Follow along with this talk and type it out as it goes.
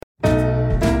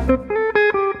This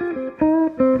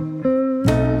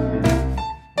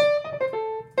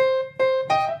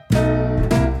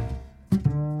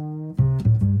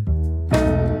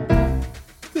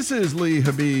is Lee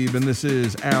Habib, and this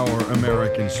is Our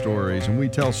American Stories, and we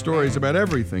tell stories about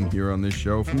everything here on this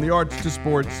show, from the arts to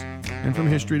sports, and from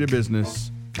history to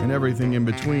business, and everything in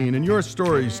between, and your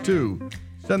stories too.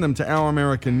 Send them to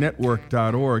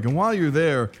ouramericannetwork.org, and while you're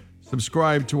there,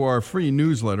 subscribe to our free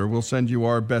newsletter. We'll send you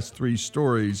our best 3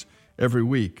 stories every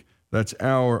week. That's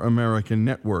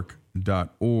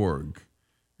ouramericannetwork.org.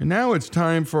 And now it's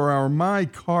time for our My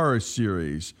Car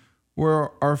series, where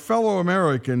our fellow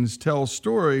Americans tell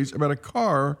stories about a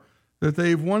car that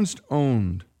they've once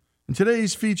owned. And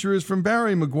today's feature is from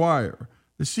Barry Maguire,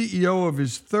 the CEO of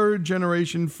his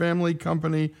third-generation family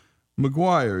company,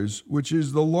 Maguire's, which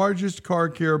is the largest car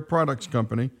care products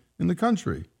company in the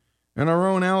country. And our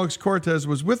own Alex Cortez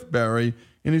was with Barry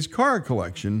in his car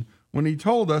collection when he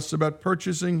told us about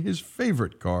purchasing his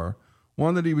favorite car,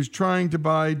 one that he was trying to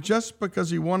buy just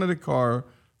because he wanted a car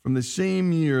from the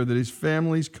same year that his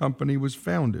family's company was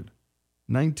founded,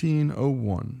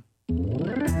 1901.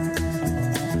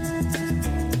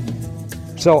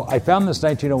 So I found this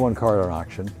 1901 car at an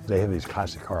auction. They have these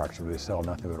classic car auctions where they sell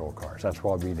nothing but old cars. That's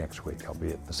where I'll be next week. I'll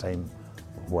be at the same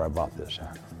where I bought this.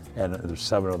 And there's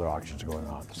 7 other auctions going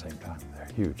on at the same time. They're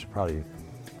huge, probably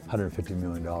 $150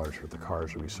 million worth of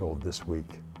cars will be sold this week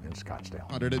in Scottsdale.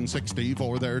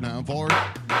 164 there now. Sold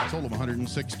them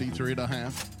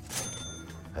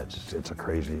 163.5. It's a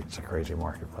crazy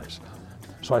marketplace.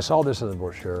 So I saw this in the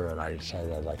brochure and I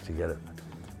decided I'd like to get it.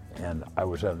 And I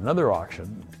was at another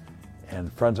auction,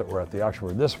 and friends that were at the auction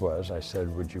where this was, I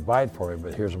said, would you buy it for me,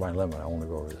 but here's my limit, I only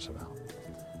go over this amount.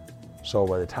 So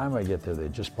by the time I get there, they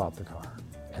just bought the car,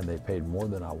 and they paid more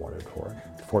than I wanted for it,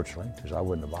 fortunately, because I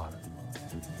wouldn't have bought it.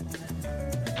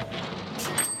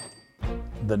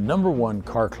 The #1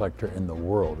 car collector in the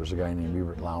world is a guy named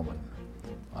Evert Laumann.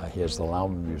 He has the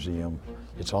Laumann Museum.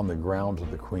 It's on the grounds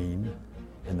of the Queen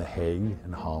in The Hague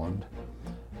in Holland.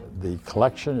 The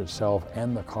collection itself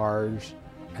and the cars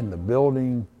and the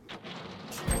building,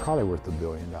 probably worth $1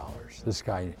 billion. This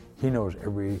guy, he knows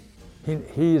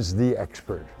he is the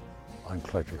expert on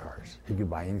collector cars. He can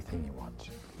buy anything he wants.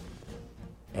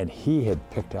 And he had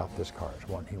picked out this car as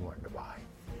one he wanted to buy.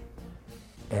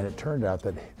 And it turned out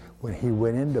that when he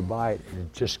went in to buy it, it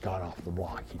had just got off the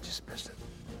block. He just missed it.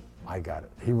 I got it.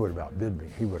 He would have outbid me.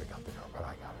 He would have got the car, but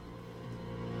I got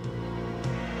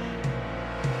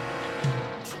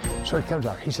it. So he comes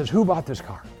out. He says, who bought this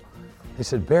car? He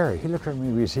said, Barry. He looked at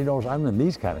me because he knows I'm in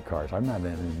these kind of cars. I'm not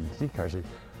in these cars. He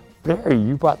said, Barry,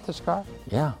 you bought this car?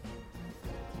 Yeah.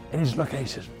 And he's looking, he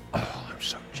says, oh, I'm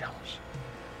so jealous.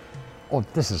 Oh,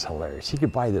 this is hilarious. He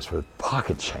could buy this with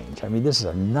pocket change. I mean, this is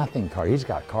a nothing car. He's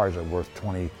got cars that are worth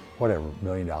 $20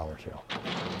 million, you know.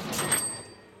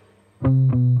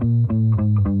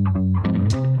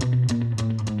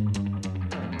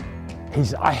 He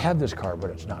said, I have this car, but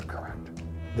it's not correct.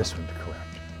 This one's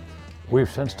correct. We've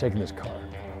since taken this car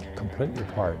completely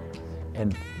apart,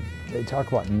 and they talk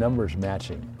about numbers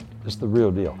matching. This is the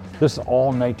real deal. This is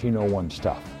all 1901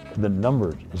 stuff. The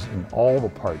numbers is in all the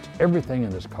parts. Everything in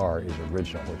this car is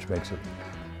original, which makes it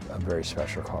a very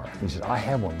special car. He said, I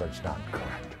have one, but it's not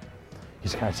correct. He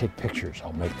said, can I take pictures?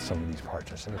 I'll make some of these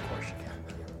parts. I said, of course you can.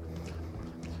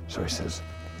 So he says,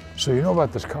 so you know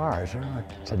about this car? I said, oh,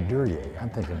 it's a Duel. I'm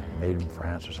thinking made in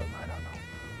France or something, I don't know.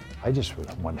 I just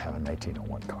wanted to have a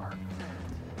 1901 car.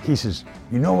 He says,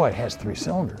 you know why it has 3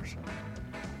 cylinders?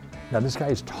 Now this guy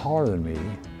is taller than me,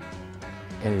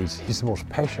 and he's the most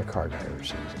passionate car guy I've ever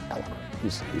seen.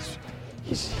 He's eloquent.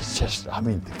 He's just, I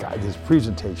mean, the guy, his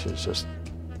presentation is just,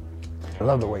 I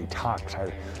love the way he talks.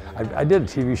 I did a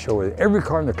TV show with every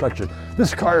car in the collection.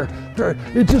 This car,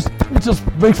 it just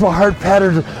makes my heart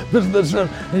patter.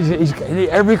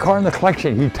 Every car in the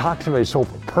collection, he talks about it, he's so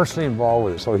personally involved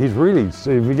with it. So he's really, so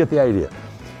if you get the idea.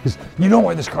 You know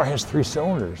why this car has 3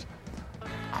 cylinders?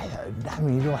 I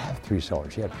mean, you don't have 3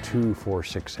 cylinders. You have 2, 4,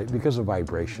 6, 8. Because of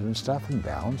vibration and stuff and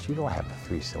balance, you don't have a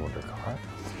 3-cylinder car.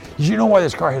 You know why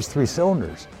this car has 3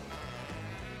 cylinders?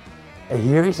 And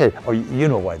here he said, oh, you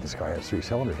know why this car has 3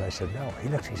 cylinders? I said, no. He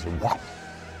looked, he said, what?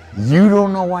 You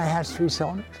don't know why it has 3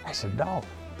 cylinders? I said, no.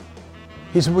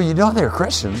 He said, well, you know they're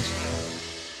Christians.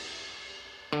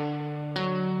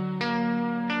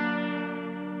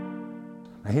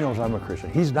 Now, he knows I'm a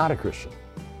Christian. He's not a Christian.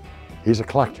 He's a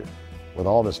collector with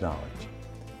all this knowledge.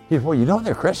 He said, well, you know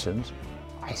they're Christians.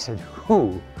 I said,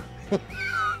 who?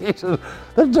 He said,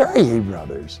 the WWII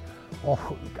brothers.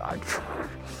 Oh, God.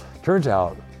 Turns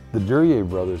out the WWII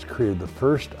brothers created the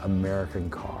first American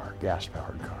car,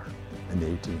 gas-powered car, in the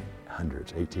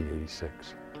 1800s,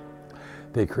 1886.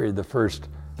 They created the first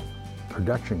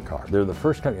production car. They're the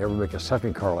first company to ever make a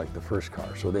second car like the first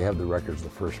car. So they have the record as the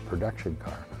first production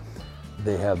car.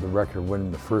 They have the record of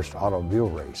winning the first automobile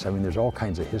race. I mean, there's all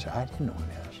kinds of history. I didn't know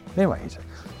this. Anyway,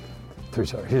 he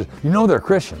said, you know they're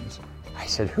Christians. I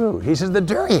said, who? He says, the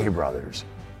WWII brothers.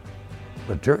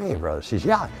 The WWII brothers. He says,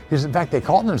 yeah. He says, in fact, they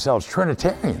call themselves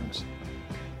Trinitarians.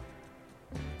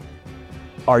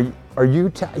 Are you?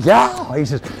 Yeah. He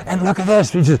says, and look at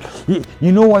this. He says,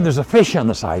 you know why there's a fish on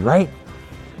the side, right?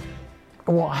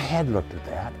 Well, I had looked at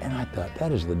that, and I thought,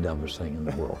 that is the dumbest thing in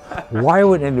the world. Why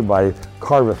would anybody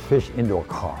carve a fish into a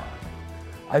car?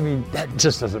 I mean, that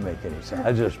just doesn't make any sense.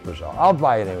 That's just bizarre. I'll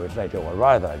buy it anyway. I don't worry.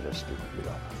 I thought I just stupid, you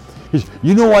know. He says,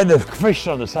 you know why the fish is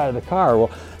on the side of the car?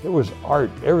 Well, it was art.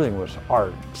 Everything was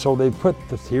art. So they put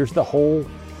here's the whole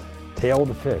tail of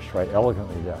the fish, right,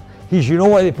 elegantly done. He says, you know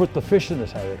why they put the fish in the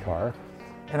side of the car?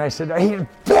 And I said, hey,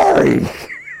 Barry!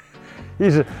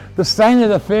 He said, the sign of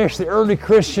the fish, the early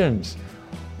Christians.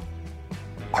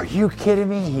 Are you kidding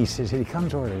me? He says, he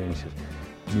comes over to me and he says,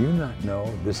 do you not know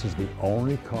this is the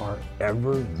only car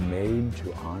ever made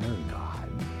to honor God?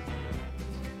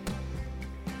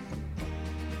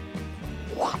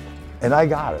 What? And I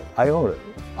got it. I own it.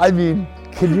 I mean,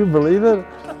 can you believe it?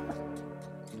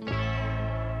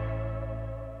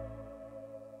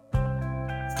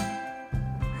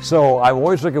 So I'm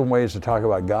always looking ways to talk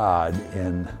about God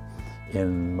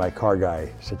in my car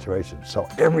guy situation. So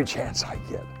every chance I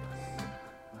get,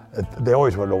 they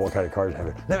always want to know what kind of cars I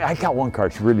have. I got one car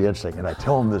that's really interesting, and I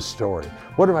tell them this story.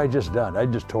 What have I just done? I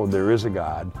just told there is a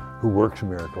God who works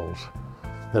miracles.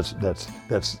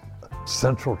 That's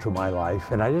central to my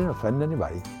life, and I didn't offend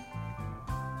anybody.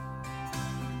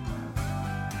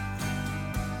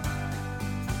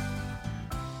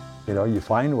 You know, you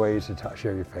find ways to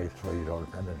share your faith so you don't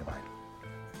offend anybody.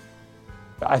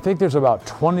 I think there's about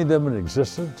 20 of them in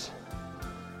existence,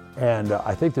 and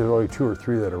I think there's only 2 or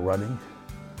 3 that are running.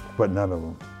 But none of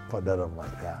them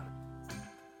like that.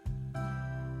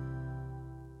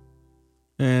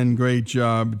 And great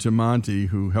job to Monty,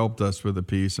 who helped us with the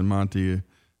piece. And Monty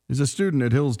is a student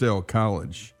at Hillsdale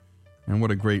College. And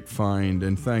what a great find.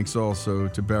 And thanks also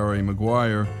to Barry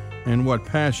McGuire and what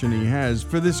passion he has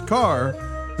for this car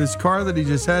that he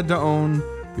just had to own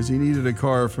because he needed a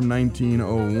car from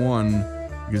 1901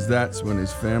 because that's when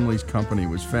his family's company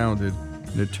was founded.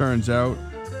 And it turns out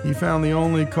he found the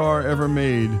only car ever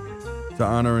made to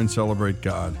honor and celebrate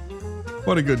God.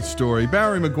 What a good story.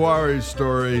 Barry McGuire's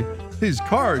story, his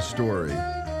car story,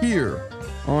 here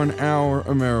on Our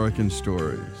American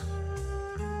Stories.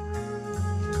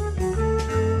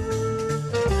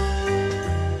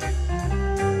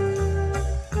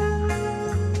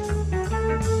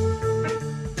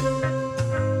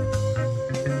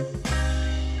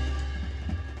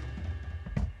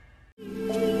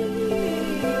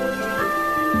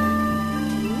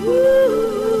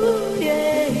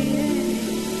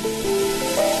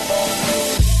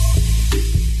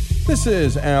 This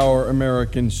is Our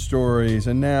American Stories,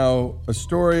 and now a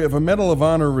story of a Medal of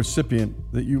Honor recipient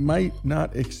that you might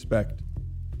not expect,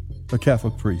 a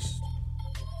Catholic priest.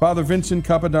 Father Vincent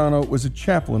Capodanno was a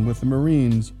chaplain with the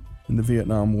Marines in the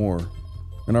Vietnam War,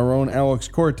 and our own Alex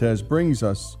Cortez brings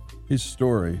us his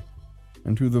story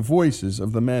and through the voices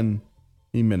of the men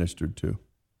he ministered to.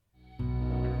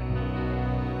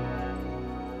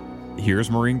 Here's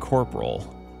Marine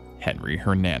Corporal Henry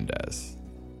Hernandez.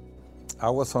 I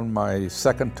was on my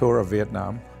second tour of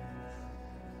Vietnam.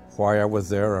 Why I was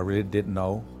there, I really didn't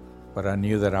know, but I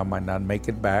knew that I might not make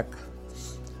it back.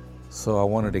 So I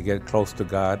wanted to get close to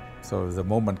God, so if the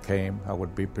moment came, I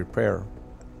would be prepared.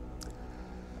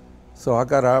 So I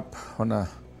got up on a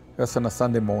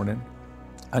Sunday morning.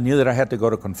 I knew that I had to go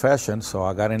to confession, so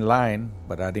I got in line,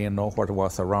 but I didn't know what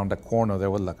was around the corner.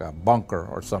 There was like a bunker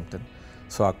or something,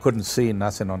 so I couldn't see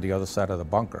nothing on the other side of the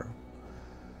bunker.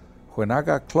 When I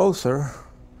got closer,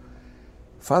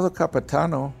 Father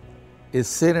Capodanno is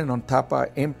sitting on top of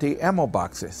empty ammo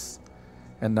boxes,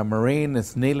 and the Marine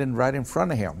is kneeling right in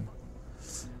front of him.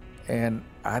 And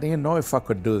I didn't know if I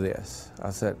could do this.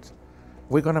 I said,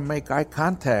 we're gonna make eye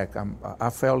contact. I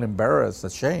felt embarrassed,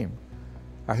 ashamed.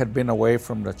 I had been away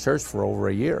from the church for over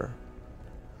a year.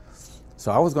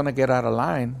 So I was gonna get out of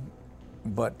line,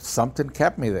 but something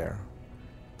kept me there.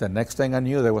 The next thing I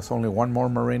knew, there was only one more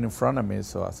Marine in front of me,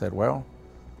 so I said, well,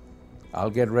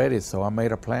 I'll get ready. So I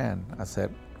made a plan. I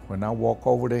said, when I walk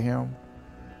over to him,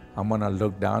 I'm gonna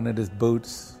look down at his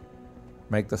boots,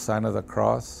 make the sign of the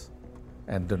cross,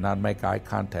 and do not make eye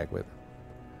contact with him.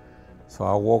 So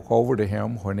I walked over to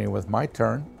him when it was my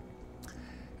turn,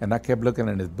 and I kept looking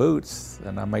at his boots,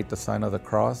 and I made the sign of the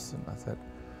cross, and I said,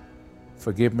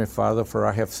 forgive me, Father, for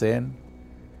I have sinned.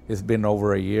 it's been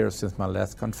over a year since my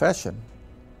last confession.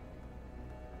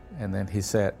 And then he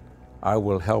said, I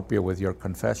will help you with your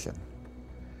confession.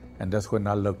 And that's when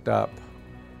I looked up.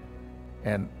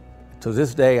 And to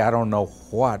this day, I don't know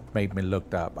what made me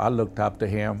look up. I looked up to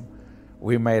him.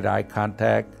 We made eye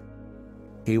contact.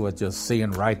 He was just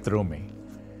seeing right through me.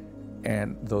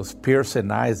 And those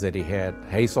piercing eyes that he had,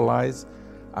 hazel eyes,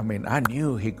 I mean, I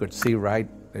knew he could see right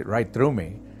through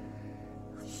me.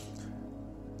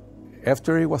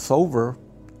 After it was over,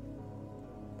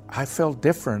 I felt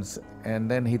different. And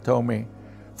then he told me,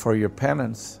 for your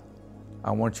penance,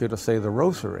 I want you to say the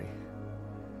rosary.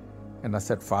 And I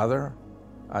said, Father,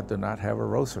 I do not have a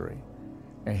rosary.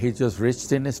 And he just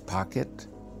reached in his pocket.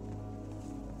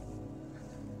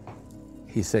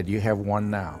 He said, you have one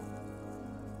now.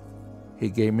 He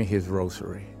gave me his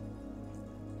rosary.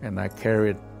 And I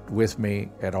carry it with me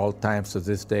at all times to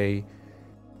this day.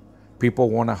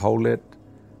 People want to hold it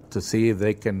to see if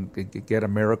they can get a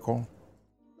miracle.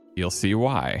 You'll see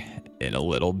why in a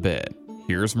little bit.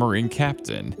 Here's Marine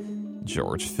Captain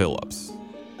George Phillips.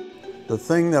 The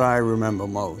thing that I remember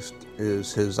most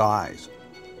is his eyes.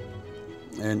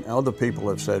 And other people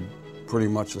have said pretty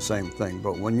much the same thing.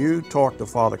 But when you talk to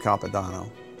Father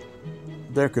Capodanno,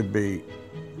 there could be,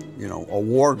 a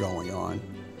war going on,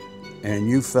 and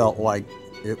you felt like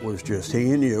it was just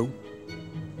he and you,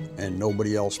 and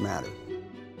nobody else mattered.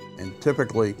 And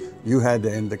typically, you had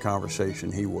to end the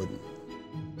conversation, he wouldn't.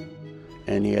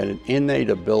 And he had an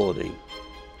innate ability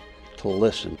to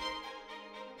listen.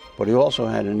 But he also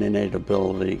had an innate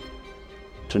ability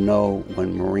to know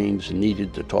when Marines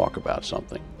needed to talk about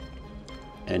something.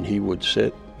 And he would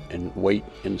sit and wait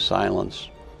in silence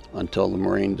until the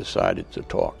Marine decided to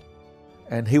talk.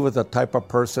 And he was the type of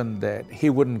person that he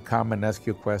wouldn't come and ask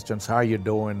you questions, how you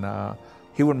doing?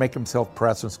 He would make himself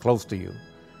presence close to you.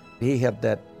 He had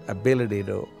that ability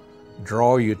to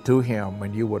draw you to him,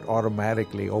 and you would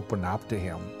automatically open up to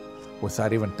him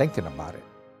without even thinking about it.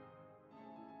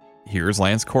 Here's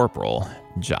Lance Corporal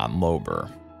John Lober.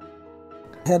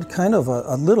 Had kind of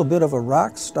a little bit of a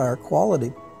rock star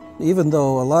quality. Even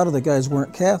though a lot of the guys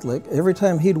weren't Catholic, every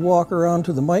time he'd walk around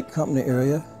to the Mike Company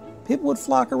area, people would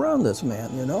flock around this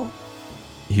man,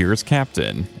 Here's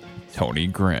Captain Tony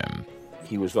Grimm.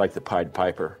 He was like the Pied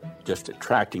Piper, just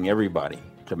attracting everybody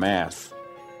to Mass.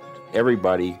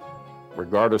 Everybody,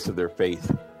 regardless of their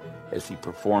faith, as he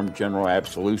performed general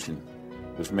absolution,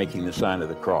 was making the sign of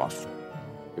the cross.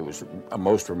 It was a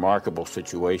most remarkable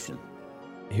situation.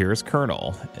 Here's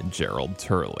Colonel Gerald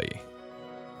Turley.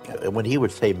 When he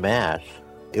would say Mass,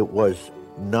 it was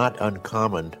not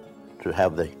uncommon to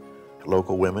have the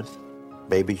local women,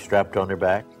 babies strapped on their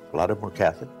back. A lot of them were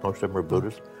Catholic, most of them were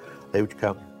Buddhist. They would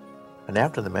come. And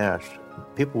after the Mass,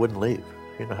 people wouldn't leave.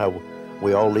 You know how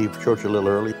we all leave church a little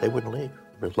early? They wouldn't leave.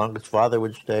 As long as Father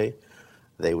would stay,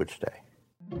 they would stay.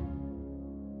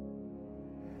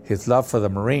 His love for the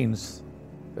Marines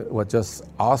was just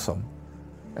awesome.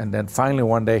 And then finally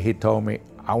one day he told me,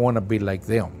 I want to be like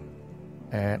them.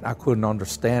 And I couldn't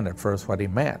understand at first what he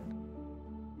meant.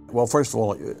 Well, first of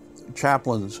all,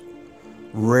 chaplains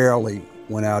rarely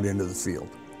went out into the field.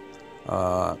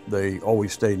 They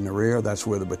always stayed in the rear. That's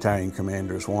where the battalion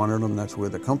commanders wanted them. That's where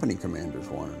the company commanders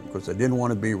wanted them, because they didn't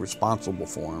want to be responsible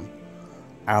for them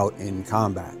out in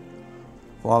combat.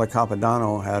 Father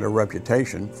Capodanno had a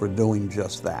reputation for doing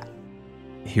just that.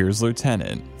 Here's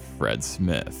Lieutenant Fred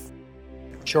Smith.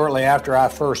 Shortly after I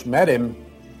first met him,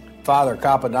 Father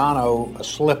Capodanno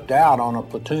slipped out on a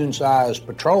platoon-sized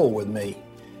patrol with me,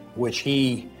 which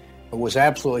he was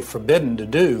absolutely forbidden to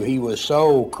do. He was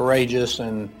so courageous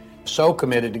and so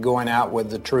committed to going out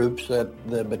with the troops that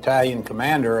the battalion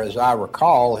commander, as I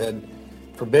recall, had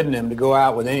forbidden him to go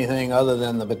out with anything other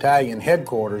than the battalion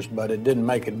headquarters, but it didn't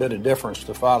make a bit of difference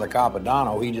to Father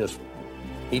Capodanno.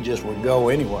 He just would go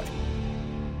anyway.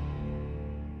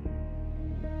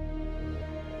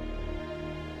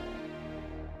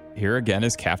 Here again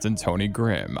is Captain Tony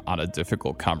Grimm on a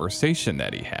difficult conversation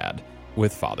that he had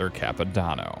with Father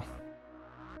Capodanno.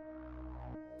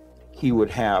 He would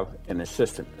have an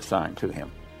assistant assigned to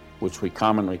him, which we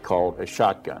commonly called a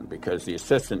shotgun, because the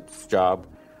assistant's job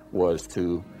was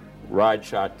to ride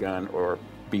shotgun or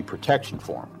be protection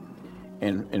for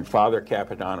him. And Father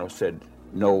Capodanno said,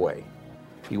 no way.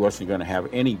 He wasn't going to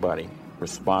have anybody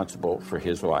responsible for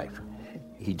his life.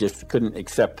 He just couldn't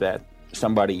accept that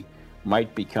somebody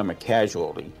might become a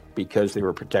casualty because they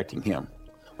were protecting him.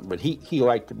 But he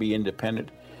liked to be independent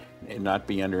and not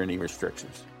be under any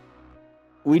restrictions.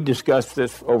 We discussed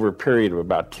this over a period of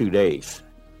about 2 days.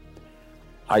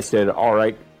 I said, all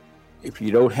right, if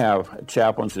you don't have a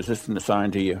chaplain's assistant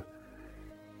assigned to you,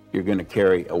 you're going to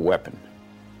carry a weapon.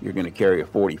 you're going to carry a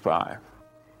 45.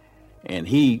 And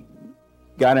he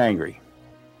got angry,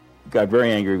 got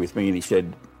very angry with me, and he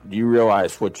said, do you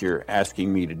realize what you're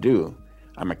asking me to do?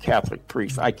 I'm a Catholic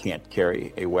priest. I can't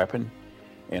carry a weapon.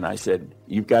 And I said,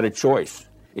 you've got a choice.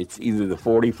 It's either the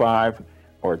 45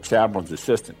 or a chaplain's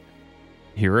assistant.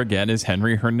 Here again is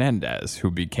Henry Hernandez,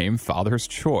 who became Father's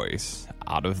choice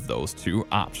out of those two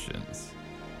options.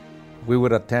 We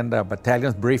would attend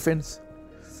battalion's briefings,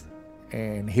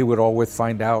 and he would always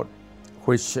find out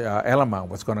which element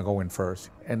was going to go in first.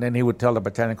 And then he would tell the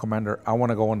battalion commander, I want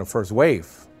to go on the first wave.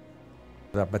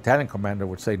 The battalion commander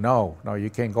would say, no, you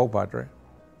can't go, Padre.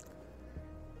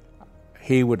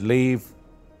 He would leave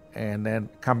and then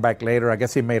come back later. I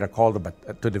guess he made a call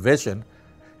to division,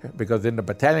 because then the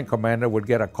battalion commander would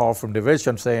get a call from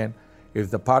division saying, if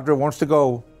the Padre wants to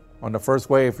go on the first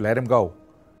wave, let him go.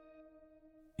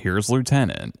 Here's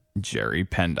Lieutenant Jerry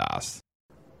Pendas.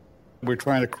 We were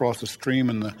trying to cross the stream,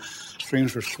 and the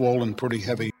streams were swollen pretty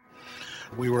heavy.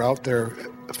 We were out there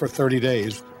for 30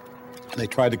 days. They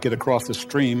tried to get across the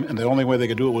stream, and the only way they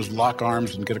could do it was lock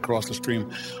arms and get across the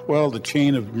stream. Well, the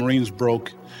chain of Marines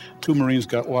broke. 2 Marines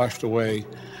got washed away.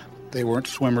 They weren't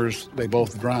swimmers. They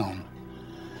both drowned.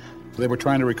 They were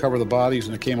trying to recover the bodies,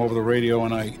 and it came over the radio,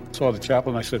 and I saw the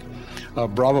chaplain. I said,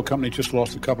 Bravo Company just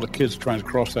lost a couple of kids trying to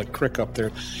cross that creek up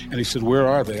there. And he said, where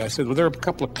are they? I said, well, they're a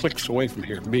couple of clicks away from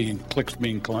here, clicks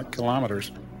being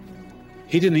kilometers.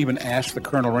 He didn't even ask the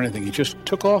colonel or anything. He just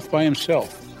took off by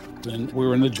himself. And we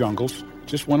were in the jungles,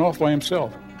 just went off by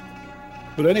himself.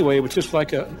 But anyway, it was just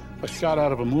like a shot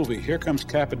out of a movie. Here comes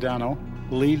Capodanno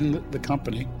leading the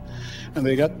company. And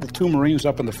they got the 2 Marines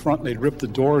up in the front, and they'd ripped the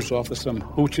doors off of some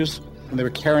hooches, and they were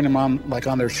carrying them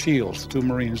on their shields, 2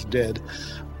 Marines dead.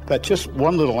 That just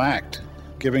one little act,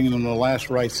 giving them the last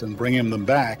rites and bringing them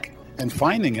back, and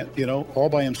finding it, all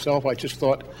by himself, I just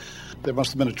thought there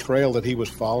must have been a trail that he was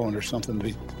following or something.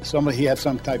 He had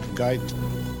some type of guidance.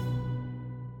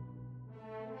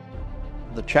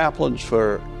 The chaplains,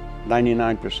 for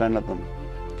 99% of them,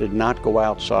 did not go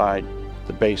outside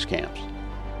the base camps.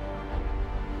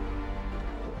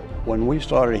 When we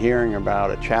started hearing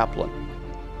about a chaplain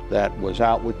that was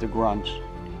out with the grunts,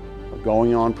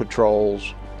 going on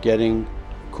patrols, getting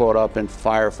caught up in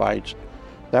firefights,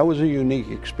 that was a unique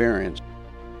experience.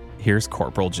 Here's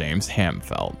Corporal James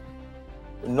Hamfeld.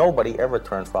 Nobody ever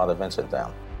turned Father Vincent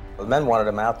down. The men wanted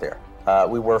him out there.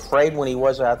 We were afraid when he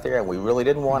was out there, and we really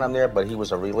didn't want him there, but he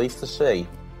was a relief to see.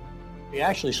 He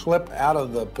actually slipped out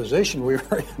of the position we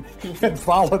were in and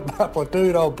followed by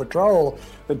platoon on patrol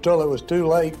until it was too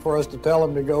late for us to tell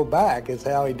him to go back. It's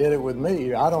how he did it with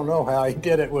me. I don't know how he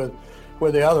did it with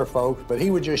the other folks, but he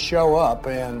would just show up,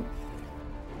 and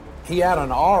he had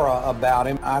an aura about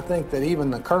him I think that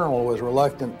even the colonel was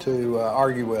reluctant to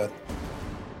argue with.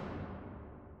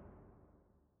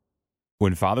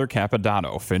 When Father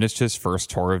Capodanno finished his first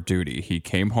tour of duty, he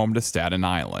came home to Staten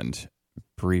Island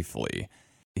briefly.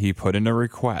 He put in a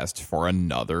request for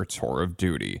another tour of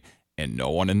duty, and no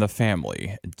one in the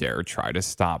family dared try to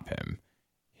stop him.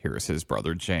 Here's his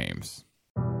brother James.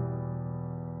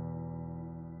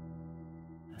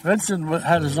 Vincent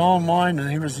had his own mind, and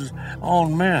he was his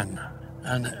own man.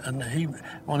 And he,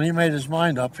 when he made his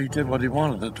mind up, he did what he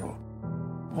wanted to do.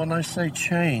 When I say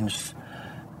changed,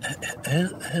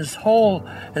 his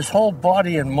whole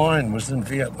body and mind was in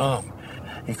Vietnam.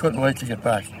 He couldn't wait to get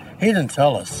back. He didn't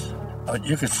tell us, but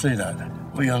you could see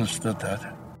that. We understood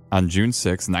that. On June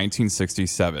 6,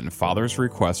 1967, Father's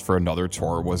request for another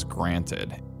tour was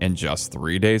granted, and just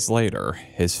 3 days later,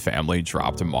 his family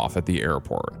dropped him off at the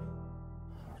airport.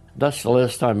 That's the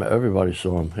last time everybody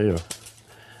saw him here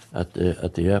at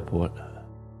the airport.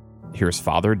 Here's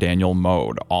Father Daniel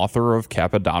Mode, author of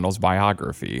Capodanno's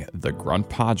biography, The Grunt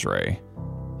Padre,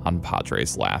 on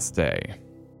Padre's last day.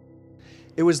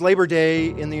 It was Labor Day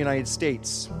in the United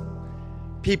States.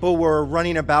 People were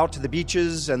running about to the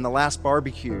beaches and the last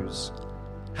barbecues,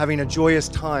 having a joyous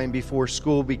time before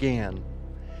school began.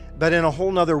 But in a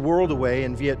whole nother world away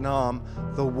in Vietnam,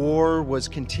 the war was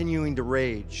continuing to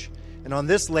rage. And on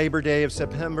this Labor Day of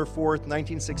September 4th,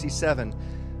 1967,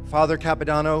 Father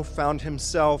Capodanno found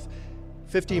himself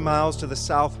 50 miles to the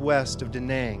southwest of Da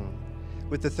Nang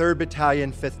with the 3rd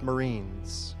Battalion, 5th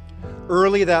Marines.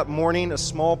 Early that morning, a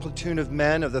small platoon of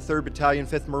men of the 3rd Battalion,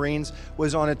 5th Marines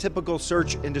was on a typical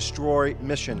search and destroy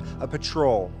mission, a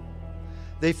patrol.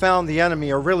 They found the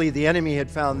enemy, or really the enemy had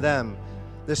found them.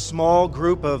 This small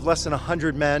group of less than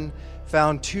 100 men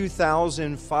found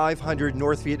 2,500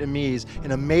 North Vietnamese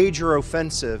in a major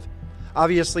offensive.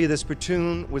 Obviously, this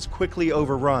platoon was quickly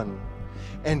overrun.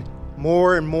 And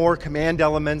More and more command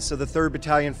elements of the 3rd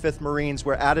Battalion, 5th Marines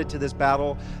were added to this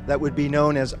battle that would be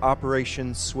known as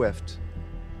Operation Swift.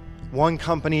 One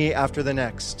company after the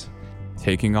next.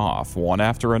 Taking off one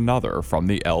after another from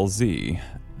the LZ,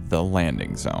 the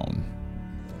landing zone.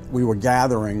 We were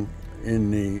gathering in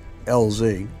the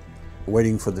LZ,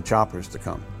 waiting for the choppers to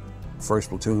come. First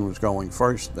platoon was going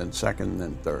first, then second,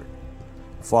 then third.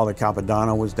 Father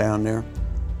Capodanno was down there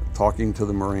talking to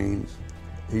the Marines.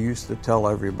 He used to tell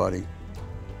everybody,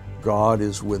 God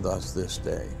is with us this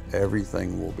day.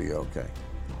 Everything will be okay.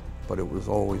 But it was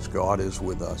always, God is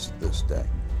with us this day.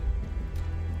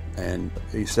 And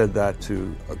he said that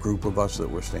to a group of us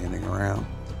that were standing around.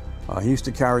 He used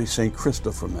to carry St.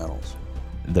 Christopher medals.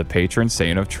 The patron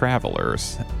saint of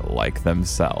travelers like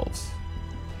themselves.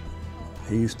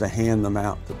 He used to hand them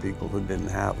out to people who didn't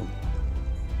have them.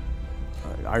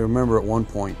 I remember at one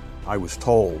point, I was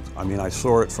told, I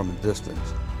saw it from a distance,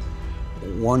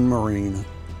 one Marine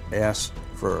asked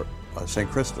for a St.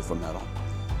 Christopher medal,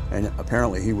 and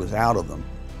apparently he was out of them,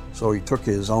 so he took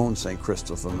his own St.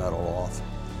 Christopher medal off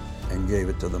and gave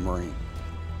it to the Marine.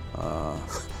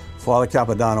 Father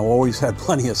Capodanno always had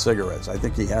plenty of cigarettes. I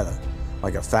think he had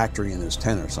a factory in his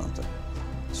tent or something.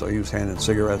 So he was handing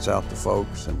cigarettes out to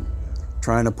folks and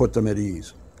trying to put them at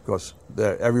ease, because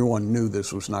everyone knew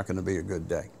this was not going to be a good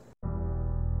day.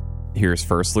 Here's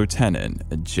First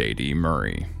Lieutenant J.D.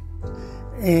 Murray.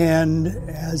 And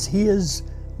as he has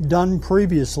done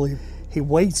previously, he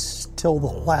waits till the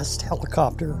last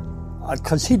helicopter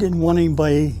because he didn't want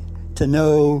anybody to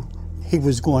know he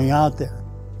was going out there.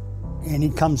 And he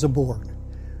comes aboard.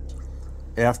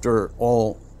 After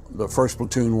all, the 1st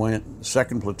platoon went, the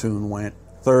 2nd platoon went,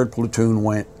 3rd platoon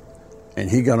went, and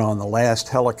he got on the last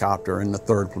helicopter in the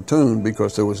 3rd platoon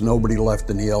because there was nobody left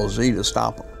in the LZ to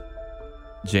stop him.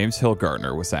 James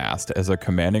Hillgartner was asked, as a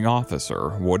commanding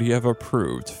officer, would he have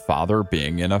approved Father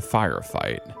being in a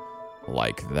firefight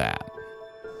like that?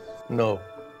 No.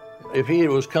 If he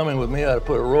was coming with me, I'd have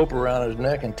put a rope around his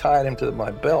neck and tied him to my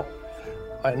belt.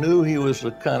 I knew he was the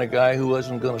kind of guy who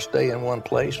wasn't going to stay in one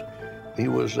place. He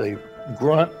was a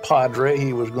grunt padre.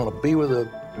 He was going to be with the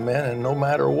men, and no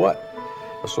matter what.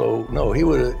 So, no, he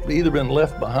would have either been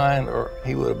left behind or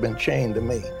he would have been chained to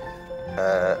me.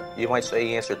 You might say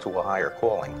he answered to a higher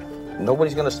calling.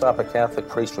 Nobody's going to stop a Catholic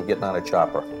priest from getting on a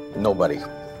chopper. Nobody.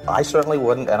 I certainly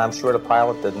wouldn't, and I'm sure the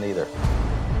pilot didn't either.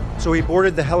 So he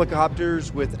boarded the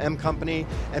helicopters with M Company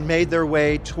and made their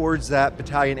way towards that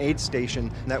battalion aid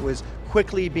station that was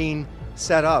quickly being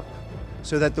set up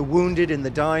so that the wounded and the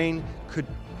dying could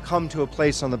come to a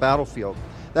place on the battlefield.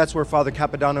 That's where Father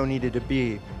Capodanno needed to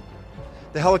be.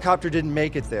 The helicopter didn't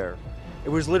make it there. It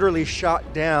was literally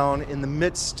shot down in the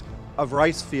midst of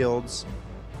rice fields,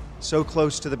 so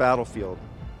close to the battlefield.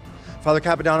 Father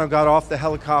Capodanno got off the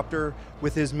helicopter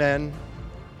with his men.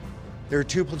 There were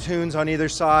 2 platoons on either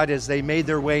side as they made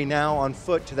their way now on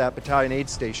foot to that battalion aid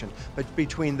station. But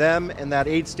between them and that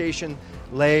aid station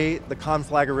lay the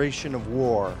conflagration of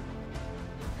war.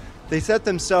 They set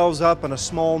themselves up on a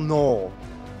small knoll.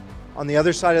 On the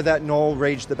other side of that knoll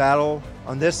raged the battle.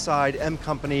 On this side, M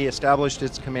Company established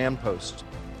its command post.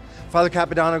 Father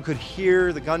Capodanno could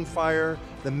hear the gunfire,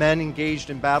 the men engaged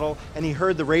in battle, and he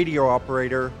heard the radio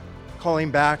operator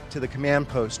calling back to the command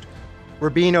post, "We're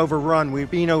being overrun,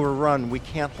 we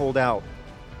can't hold out."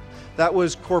 That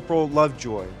was Corporal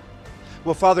Lovejoy.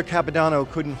 Well, Father Capodanno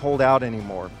couldn't hold out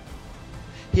anymore.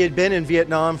 He had been in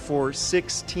Vietnam for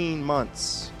 16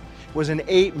 months. It was in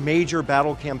 8 major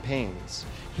battle campaigns.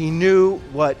 He knew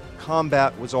what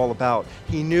combat was all about.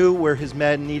 He knew where his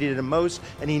men needed him most,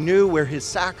 and he knew where his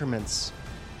sacraments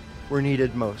were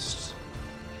needed most.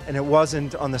 And it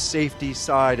wasn't on the safety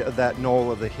side of that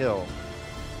knoll of the hill.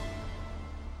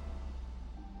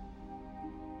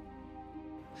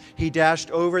 He dashed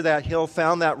over that hill,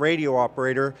 found that radio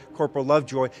operator, Corporal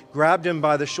Lovejoy, grabbed him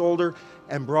by the shoulder,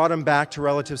 and brought him back to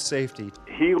relative safety.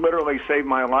 He literally saved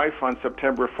my life on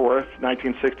September 4th,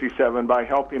 1967, by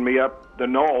helping me up the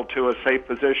knoll to a safe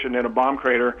position in a bomb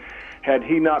crater. Had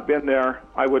he not been there,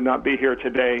 I would not be here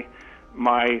today.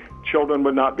 My children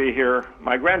would not be here.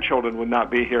 My grandchildren would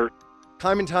not be here.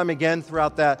 Time and time again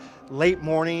throughout that late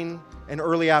morning and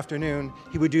early afternoon,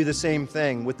 he would do the same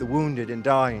thing with the wounded and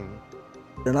dying.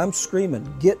 And I'm screaming,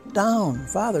 "Get down,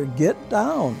 Father, get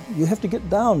down. You have to get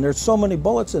down. There's so many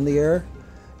bullets in the air,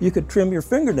 you could trim your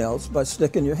fingernails by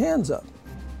sticking your hands up."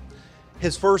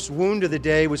 His first wound of the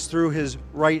day was through his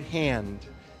right hand.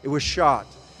 It was shot,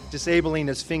 disabling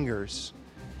his fingers.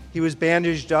 He was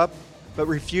bandaged up, but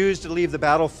refused to leave the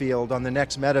battlefield on the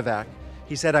next medevac.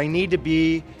 He said, "I need to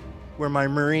be where my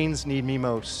Marines need me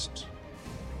most."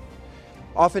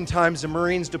 Oftentimes, the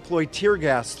Marines deployed tear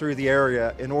gas through the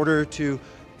area in order to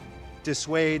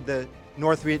dissuade the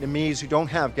North Vietnamese who don't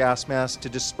have gas masks to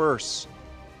disperse.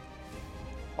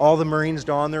 All the Marines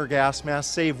donned their gas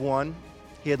masks, save one.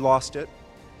 He had lost it.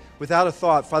 Without a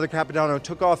thought, Father Capodanno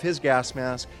took off his gas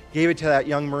mask, gave it to that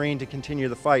young Marine to continue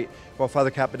the fight, while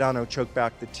Father Capodanno choked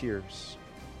back the tears.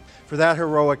 For that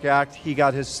heroic act, he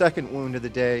got his second wound of the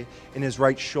day in his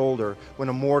right shoulder when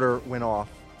a mortar went off,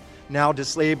 now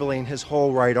disabling his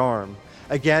whole right arm.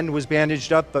 Again, was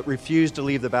bandaged up but refused to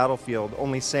leave the battlefield,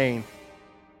 only saying,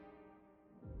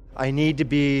 "I need to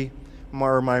be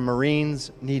where my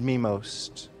Marines need me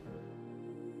most."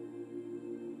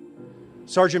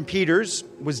 Sergeant Peters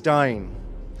was dying.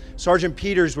 Sergeant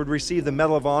Peters would receive the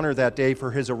Medal of Honor that day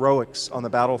for his heroics on the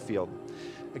battlefield,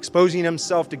 exposing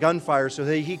himself to gunfire so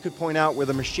that he could point out where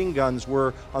the machine guns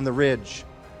were on the ridge.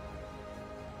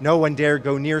 No one dared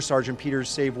go near Sergeant Peters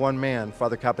save one man,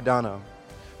 Father Capodanno,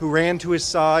 who ran to his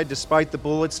side despite the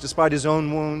bullets, despite his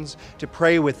own wounds, to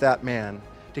pray with that man,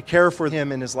 to care for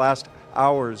him in his last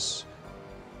hours,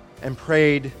 and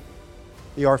prayed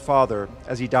the Our Father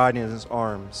as he died in his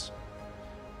arms.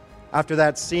 After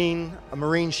that scene, a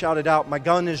Marine shouted out, "My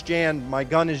gun is jammed, my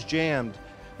gun is jammed."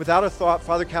 Without a thought,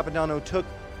 Father Capodanno took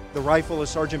the rifle of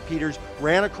Sergeant Peters,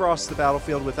 ran across the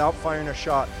battlefield without firing a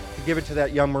shot to give it to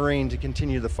that young Marine to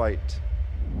continue the fight.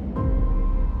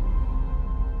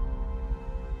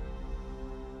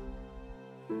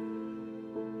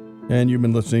 And you've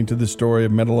been listening to the story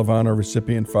of Medal of Honor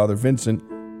recipient Father Vincent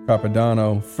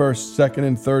Capodanno. 1st, 2nd,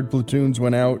 and 3rd platoons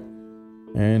went out,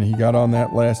 and he got on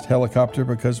that last helicopter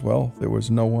because, well, there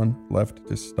was no one left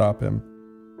to stop him.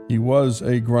 He was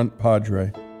a grunt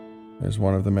padre, as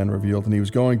one of the men revealed, and he was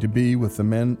going to be with the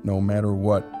men no matter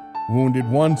what. Wounded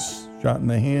once, shot in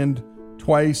the hand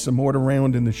twice, a mortar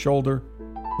round in the shoulder.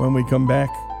 When we come back,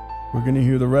 we're going to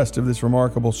hear the rest of this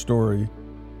remarkable story,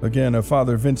 again, of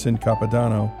Father Vincent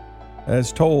Capodanno,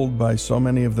 as told by so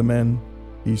many of the men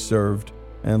he served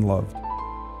and loved.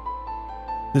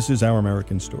 This is Our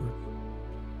American Story.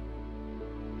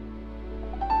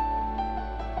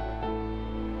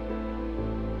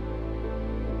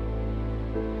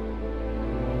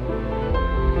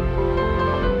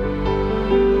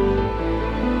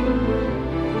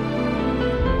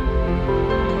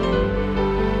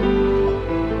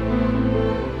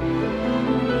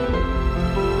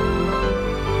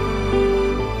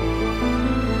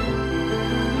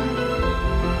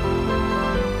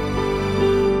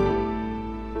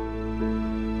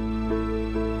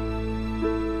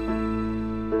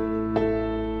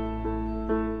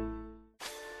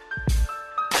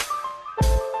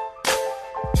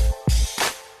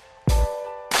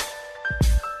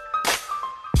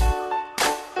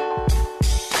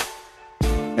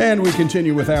 And we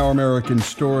continue with Our American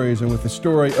Stories, and with the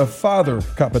story of Father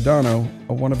Capodanno,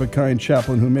 a one-of-a-kind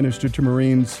chaplain who ministered to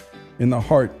Marines in the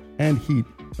heart and heat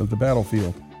of the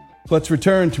battlefield. Let's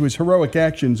return to his heroic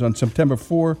actions on September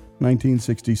 4,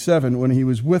 1967, when he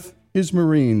was with his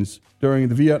Marines during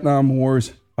the Vietnam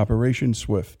War's Operation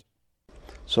Swift.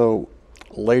 So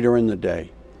later in the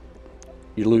day,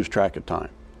 you lose track of time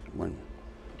when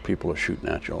people are shooting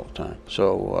at you all the time.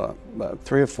 So about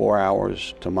 3 or 4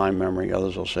 hours, to my memory,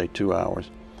 others will say 2 hours,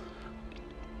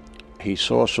 he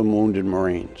saw some wounded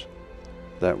Marines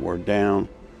that were down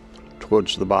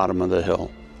towards the bottom of the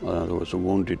hill. There was a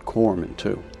wounded corpsman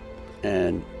too.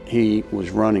 And he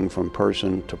was running from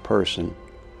person to person,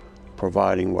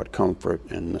 providing what comfort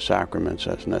and the sacraments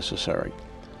as necessary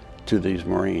to these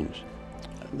Marines.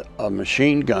 A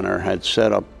machine gunner had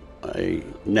set up a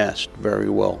nest very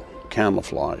well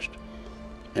camouflaged,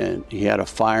 and he had a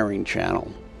firing channel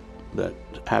that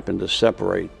happened to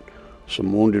separate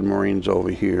some wounded Marines over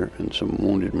here and some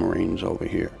wounded Marines over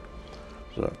here.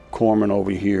 There's a corpsman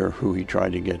over here who he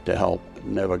tried to get to help,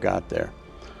 never got there.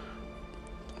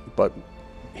 But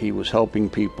he was helping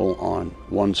people on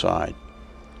one side,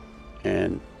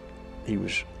 and he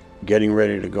was getting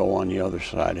ready to go on the other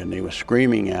side, and they were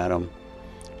screaming at him,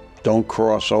 "Don't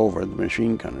cross over," the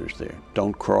machine gunners there.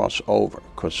 "Don't cross over,"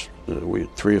 because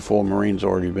 3 or 4 Marines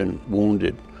already been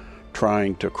wounded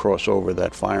trying to cross over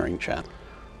that firing channel.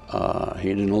 He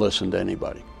didn't listen to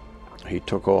anybody. He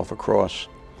took off across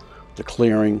the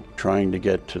clearing, trying to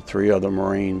get to 3 other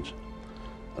Marines.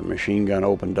 A machine gun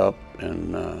opened up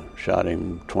and shot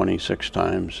him 26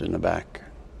 times in the back.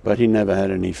 But he never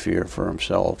had any fear for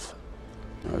himself.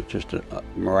 Just a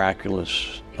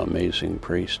miraculous, amazing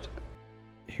priest.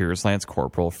 Here's Lance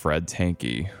Corporal Fred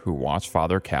Tankey, who watched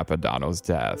Father Capodanno's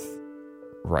death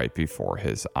right before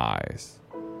his eyes.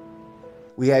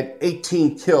 We had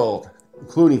 18 killed,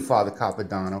 including Father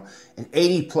Capodanno, and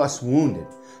 80 plus wounded.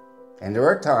 And there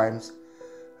are times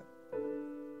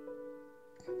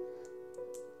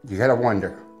you gotta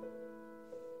wonder,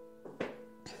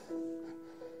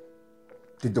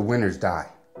 did the winners die?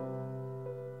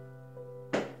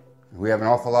 We have an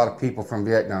awful lot of people from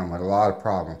Vietnam with a lot of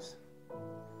problems.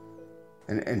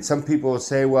 And some people will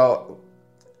say, well,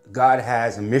 God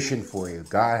has a mission for you.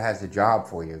 God has a job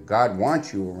for you. God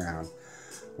wants you around.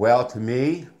 Well, to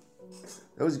me,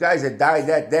 those guys that died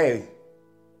that day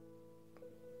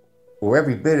were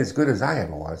every bit as good as I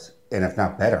ever was, and if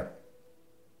not better.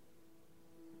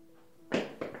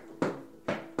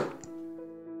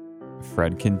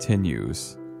 Fred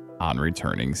continues on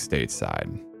returning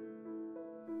stateside.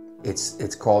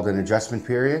 It's called an adjustment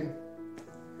period,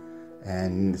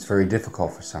 and it's very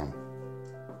difficult for some.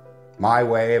 My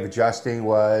way of adjusting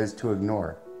was to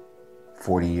ignore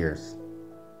 40 years.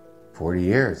 40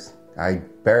 years. I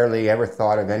barely ever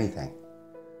thought of anything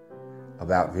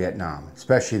about Vietnam,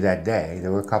 especially that day.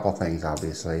 There were a couple things,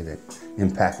 obviously, that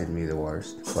impacted me the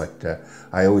worst, but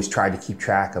I always tried to keep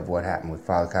track of what happened with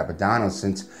Father Capodanno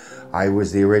since I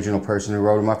was the original person who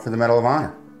wrote him up for the Medal of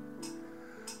Honor.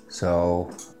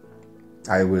 So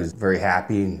I was very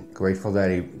happy and grateful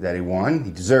that he won.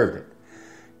 He deserved it.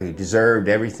 He deserved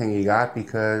everything he got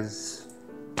because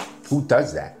who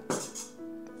does that?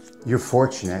 You're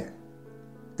fortunate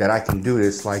that I can do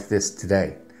this like this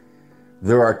today.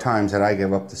 There are times that I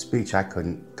give up the speech, I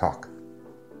couldn't talk.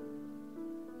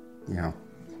 You know.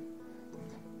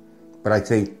 But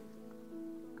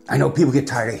I know people get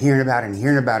tired of hearing about it and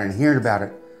hearing about it and hearing about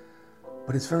it,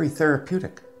 but it's very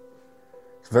therapeutic.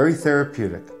 It's very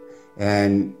therapeutic.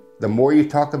 And the more you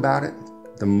talk about it,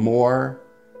 the more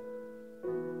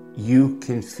you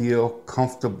can feel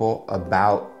comfortable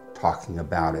about talking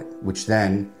about it, which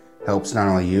then helps not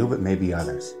only you, but maybe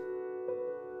others.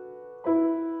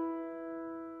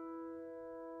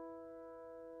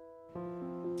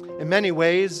 In many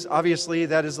ways, obviously,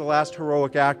 that is the last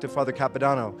heroic act of Father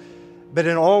Capodanno. But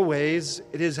in all ways,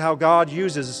 it is how God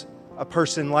uses a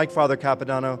person like Father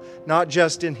Capodanno, not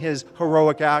just in his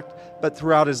heroic act, but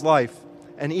throughout his life,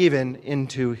 and even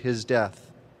into his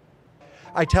death.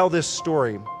 I tell this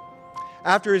story.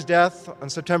 After his death on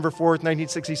September 4th,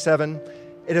 1967,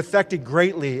 it affected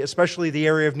greatly, especially the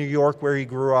area of New York where he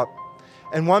grew up.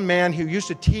 And one man who used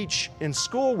to teach in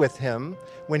school with him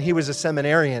when he was a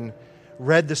seminarian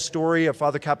read the story of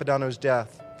Father Capodanno's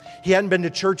death. He hadn't been to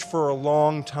church for a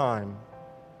long time.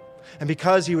 And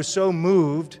because he was so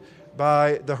moved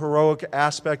by the heroic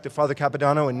aspect of Father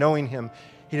Capodanno and knowing him,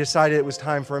 he decided it was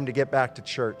time for him to get back to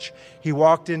church. He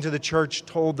walked into the church,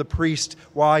 told the priest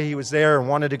why he was there and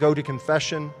wanted to go to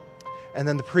confession. And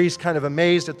then the priest, kind of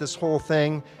amazed at this whole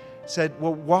thing, said,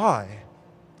 well, why?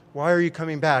 Why are you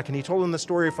coming back? And he told him the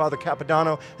story of Father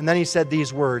Capodanno, and then he said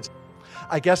these words,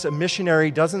 I guess a missionary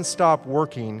doesn't stop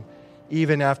working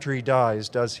even after he dies,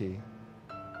 does he?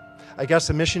 I guess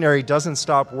a missionary doesn't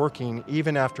stop working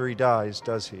even after he dies,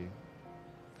 does he?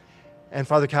 And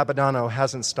Father Capodanno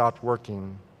hasn't stopped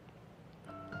working.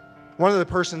 One of the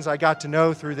persons I got to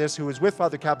know through this who was with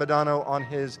Father Capodanno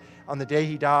on the day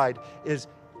he died is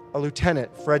a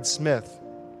lieutenant, Fred Smith.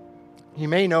 You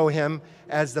may know him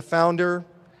as the founder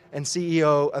and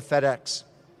CEO of FedEx.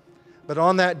 But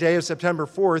on that day of September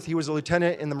 4th, he was a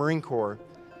lieutenant in the Marine Corps.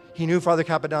 He knew Father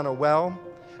Capodanno well,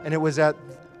 and it was at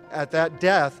that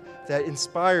death that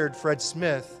inspired Fred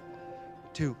Smith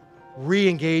to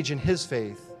re-engage in his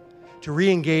faith, to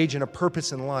re-engage in a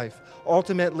purpose in life.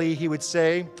 Ultimately, he would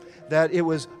say that it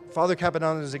was Father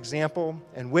Capodanno's example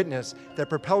and witness that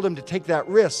propelled him to take that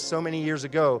risk so many years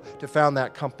ago to found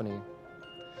that company.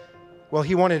 Well,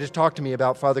 he wanted to talk to me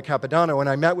about Father Capodanno, and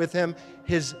I met with him.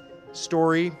 His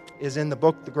story is in the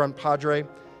book, The Grunt Padre.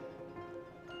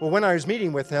 Well, when I was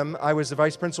meeting with him, I was the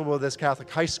vice principal of this Catholic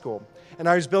high school, and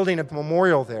I was building a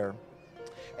memorial there.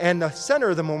 And the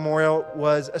center of the memorial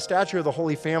was a statue of the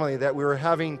Holy Family that we were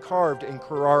having carved in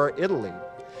Carrara, Italy.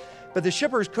 But the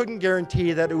shippers couldn't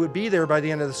guarantee that it would be there by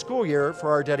the end of the school year for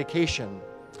our dedication.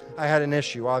 I had an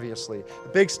issue, obviously. A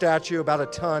big statue, about a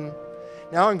ton.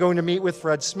 Now I'm going to meet with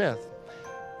Fred Smith.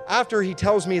 After he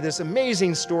tells me this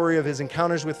amazing story of his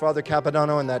encounters with Father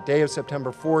Capodanno on that day of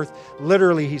September 4th,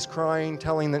 literally he's crying,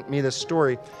 telling me this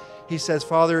story. He says,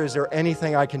 Father, is there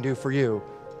anything I can do for you?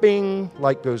 Bing,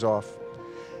 light goes off.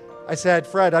 I said,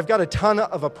 Fred, I've got a ton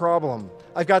of a problem.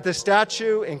 I've got this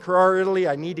statue in Carrara, Italy.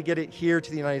 I need to get it here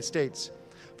to the United States.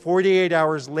 48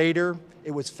 hours later,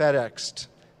 it was FedExed.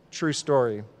 True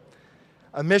story.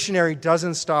 A missionary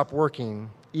doesn't stop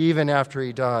working even after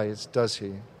he dies, does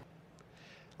he?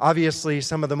 Obviously,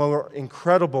 some of the more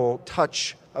incredible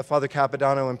touch of Father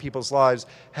Capodanno in people's lives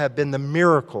have been the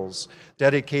miracles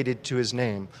dedicated to his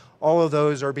name. all of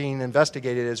those are being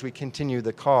investigated as we continue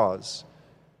the cause.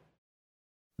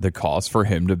 The cause for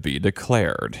him to be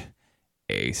declared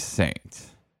a saint.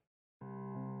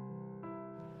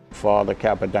 Father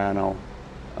Capodanno,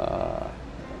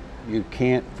 you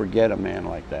can't forget a man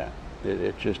like that.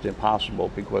 It's just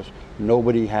impossible, because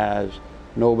nobody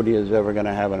is ever going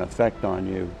to have an effect on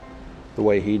you the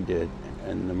way he did.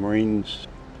 And the Marines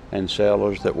and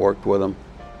sailors that worked with him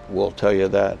will tell you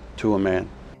that to a man.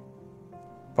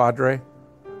 Padre,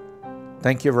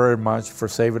 thank you very much for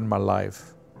saving my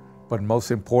life. But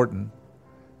most important,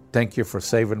 thank you for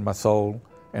saving my soul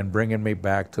and bringing me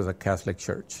back to the Catholic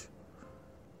Church.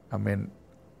 I mean,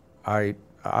 I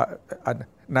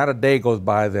not a day goes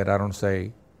by that I don't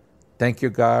say, thank you,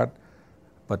 God,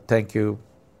 but thank you,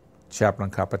 Chaplain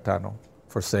Capitano,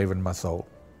 for saving my soul.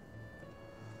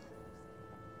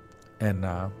 And,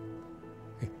 I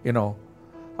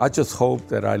just hope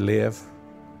that I live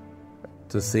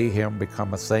to see him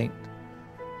become a saint.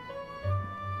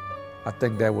 I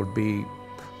think that would be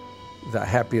the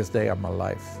happiest day of my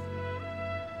life.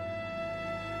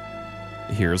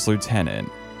 Here's Lieutenant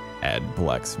Ed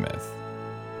Blecksmith.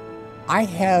 I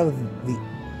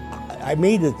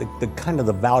made it the kind of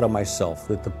the vow to myself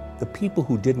that the people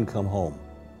who didn't come home,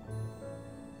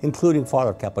 including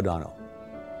Father Capodanno,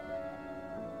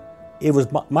 it was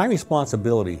my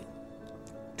responsibility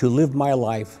to live my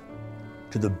life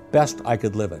to the best I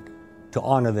could live it, to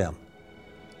honor them,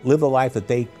 live a life that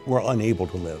they were unable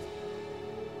to live.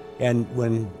 And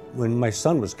when my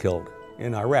son was killed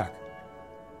in Iraq,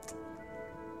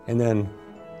 and then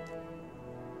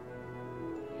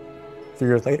 3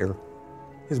 years later,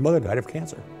 his mother died of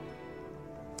cancer.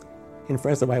 And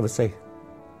friends of mine would say,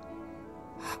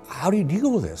 how do you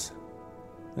deal with this?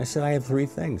 And I said, I have 3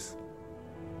 things.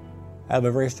 I have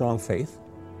a very strong faith.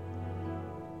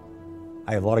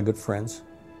 I have a lot of good friends.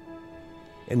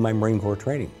 And my Marine Corps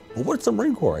training. Well, what's the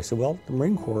Marine Corps? I said, well, the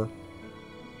Marine Corps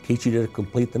teach you to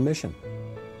complete the mission.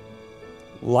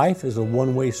 Life is a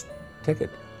one-way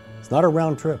ticket. It's not a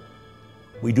round trip.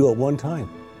 We do it one time.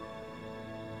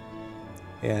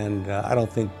 And I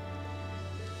don't think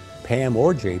Pam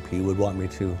or JP would want me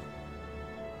to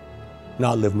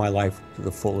not live my life to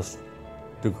the fullest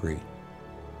degree.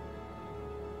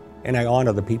 And I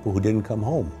honor the people who didn't come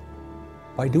home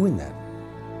by doing that.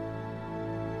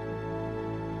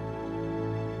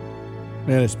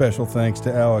 And a special thanks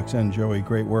to Alex and Joey.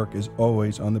 Great work as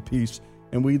always on the piece.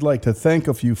 And we'd like to thank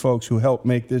a few folks who helped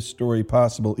make this story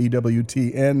possible.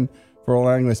 EWTN for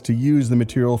allowing us to use the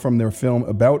material from their film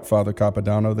about Father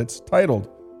Capodanno that's titled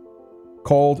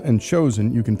Called and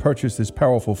Chosen. You can purchase this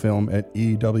powerful film at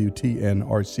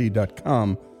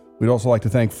EWTNRC.com. We'd also like to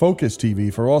thank Focus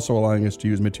TV for also allowing us to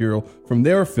use material from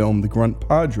their film, The Grunt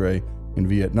Padre in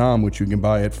Vietnam, which you can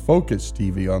buy at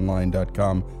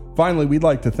FocusTVOnline.com. Finally, we'd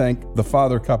like to thank the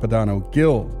Father Capodanno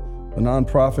Guild, a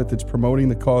nonprofit that's promoting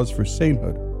the cause for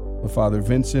sainthood of Father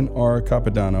Vincent R.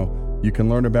 Capodanno. You can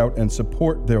learn about and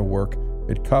support their work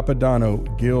at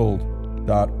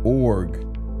capodannoguild.org.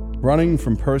 Running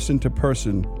from person to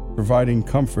person, providing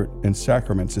comfort and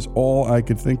sacraments is all I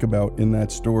could think about in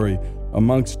that story.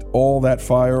 Amongst all that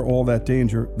fire, all that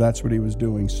danger, that's what he was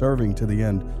doing, serving to the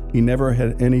end. He never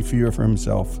had any fear for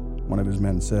himself, one of his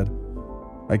men said.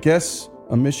 I guess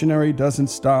a missionary doesn't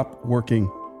stop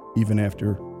working even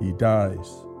after he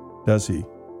dies, does he?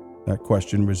 That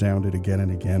question resounded again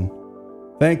and again.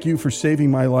 Thank you for saving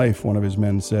my life, one of his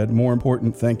men said. More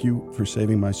important, thank you for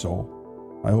saving my soul.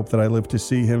 I hope that I live to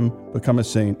see him become a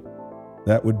saint.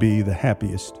 That would be the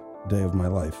happiest day of my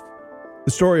life.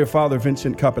 The story of Father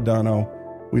Vincent Capodanno.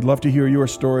 We'd love to hear your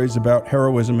stories about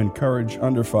heroism and courage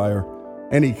under fire,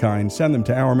 any kind. Send them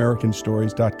to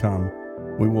OurAmericanStories.com.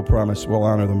 We will promise we'll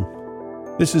honor them.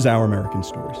 This is Our American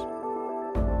Stories.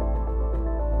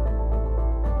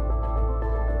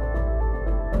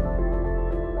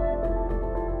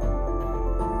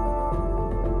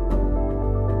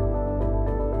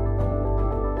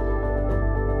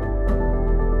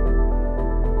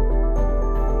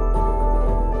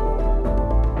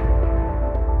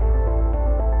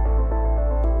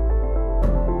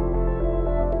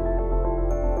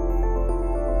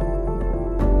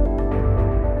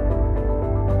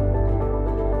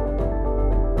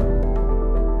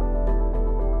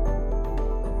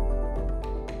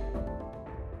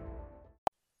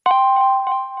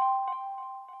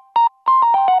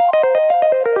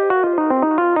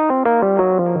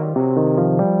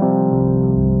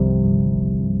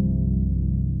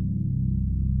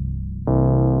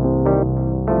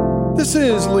 This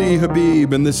is Lee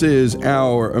Habib, and this is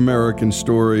Our American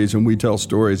Stories, and we tell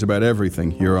stories about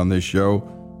everything here on this show,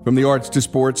 from the arts to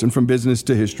sports and from business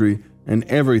to history. and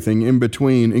everything in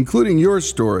between, including your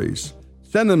stories.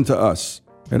 Send them to us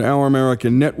at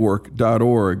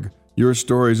ouramericannetwork.org. Your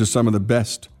stories are some of the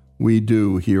best we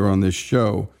do here on this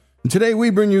show. And today we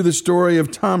bring you the story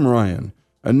of Tom Ryan,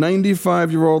 a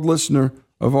 95-year-old listener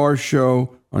of our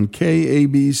show on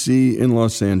KABC in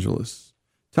Los Angeles.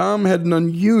 Tom had an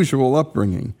unusual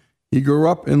upbringing. He grew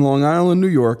up in Long Island, New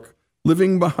York,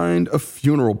 living behind a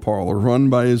funeral parlor run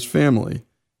by his family,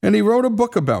 and he wrote a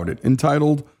book about it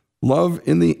entitled Love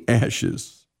in the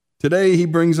Ashes. Today he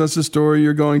brings us a story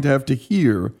you're going to have to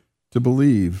hear to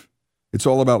believe. It's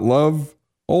all about love,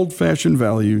 old-fashioned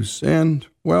values, and,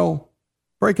 well,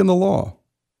 breaking the law.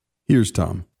 Here's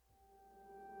Tom.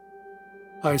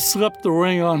 I slipped the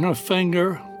ring on her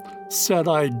finger, said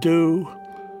I do,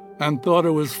 and thought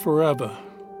it was forever.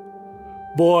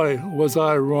 Boy, was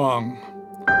I wrong.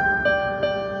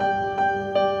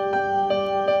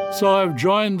 So I've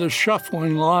joined the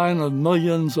shuffling line of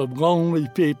millions of lonely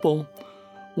people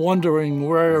wondering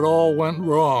where it all went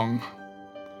wrong.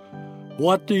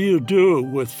 What do you do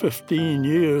with 15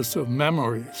 years of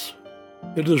memories?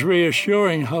 It is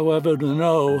reassuring, however, to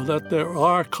know that there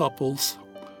are couples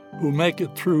who make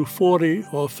it through 40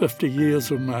 or 50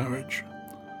 years of marriage.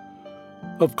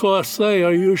 Of course, they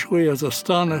are usually as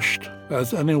astonished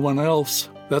as anyone else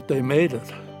that they made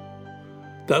it.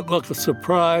 That look of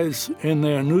surprise in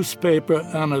their newspaper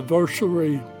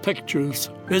anniversary pictures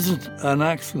isn't an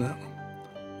accident.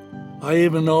 I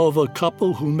even know of a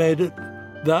couple who made it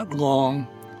that long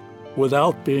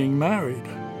without being married.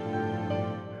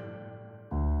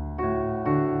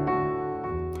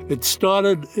 It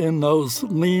started in those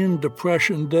lean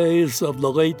Depression days of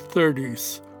the late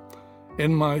 30s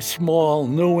in my small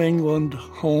New England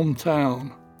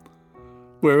hometown,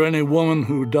 where any woman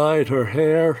who dyed her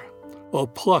hair or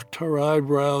plucked her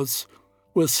eyebrows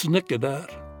was snickered at,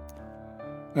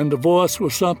 and divorce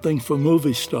was something for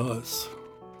movie stars.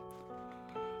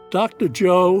 Dr.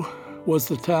 Joe was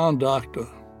the town doctor,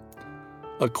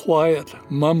 a quiet,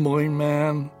 mumbling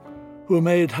man who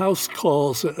made house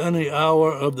calls at any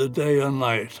hour of the day or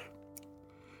night.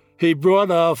 He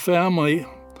brought our family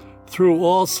through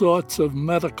all sorts of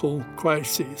medical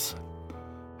crises.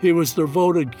 He was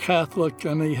devoted Catholic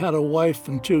and he had a wife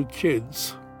and 2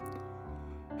 kids.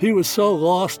 He was so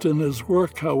lost in his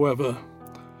work, however,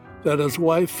 that his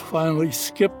wife finally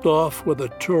skipped off with a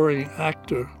touring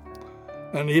actor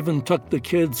and even took the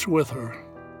kids with her.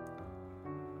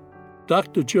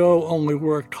 Dr. Joe only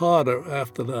worked harder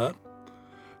after that.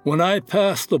 When I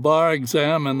passed the bar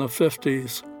exam in the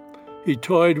 50s, he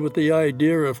toyed with the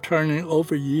idea of turning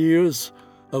over years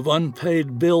of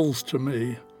unpaid bills to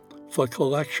me for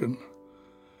collection.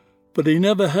 But he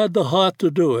never had the heart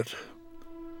to do it.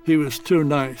 He was too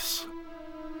nice.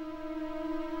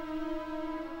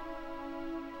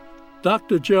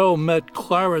 Dr. Joe met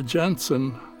Clara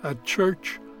Jensen at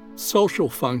church social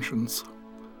functions.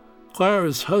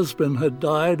 Clara's husband had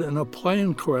died in a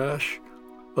plane crash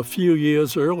a few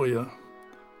years earlier.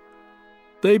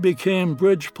 They became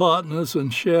bridge partners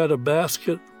and shared a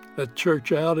basket at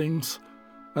church outings,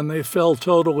 and they fell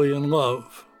totally in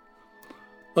love.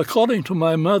 According to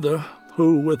my mother,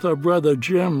 who with her brother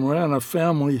Jim ran a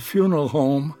family funeral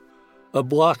home a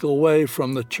block away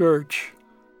from the church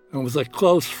and was a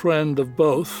close friend of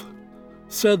both,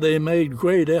 said they made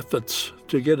great efforts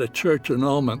to get a church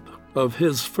annulment of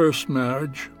his first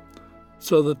marriage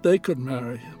so that they could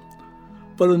marry him.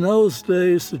 But in those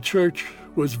days, the church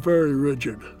was very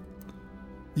rigid.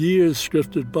 Years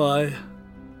drifted by,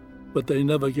 but they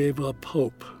never gave up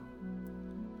hope.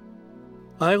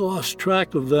 I lost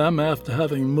track of them after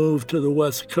having moved to the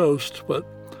West Coast, but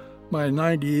my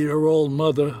 90-year-old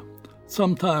mother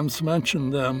sometimes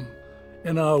mentioned them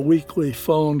in our weekly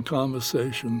phone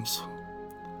conversations.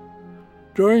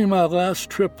 During my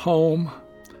last trip home,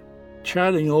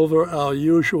 chatting over our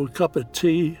usual cup of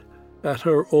tea at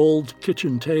her old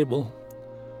kitchen table,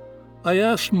 I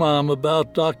asked Mom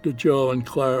about Dr. Joe and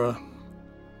Clara.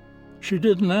 She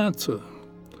didn't answer.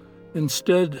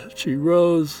 Instead, she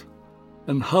rose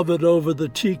and hovered over the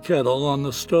tea kettle on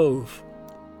the stove,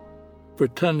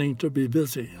 pretending to be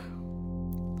busy.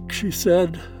 She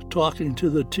said, talking to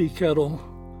the tea kettle,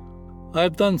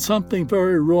 "I've done something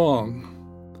very wrong.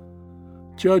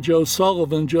 Judge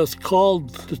O'Sullivan just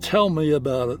called to tell me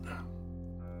about it."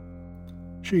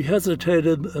 She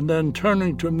hesitated and then,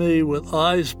 turning to me with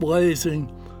eyes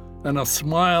blazing and a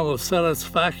smile of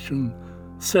satisfaction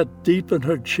set deep in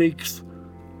her cheeks,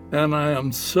 "And I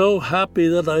am so happy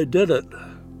that I did it."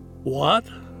 "What?"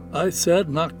 I said,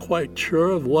 not quite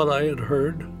sure of what I had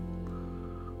heard.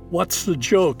 "What's the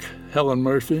joke, Helen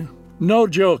Murphy?" "No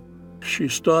joke." She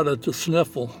started to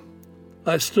sniffle.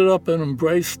 I stood up and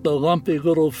embraced the lumpy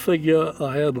little figure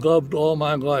I had loved all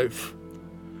my life,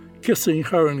 kissing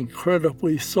her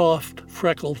incredibly soft,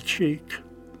 freckled cheek.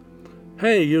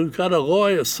 Hey, you got a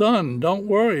lawyer son, don't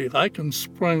worry. I can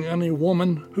spring any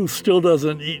woman who still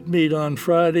doesn't eat meat on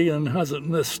Friday and hasn't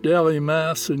missed daily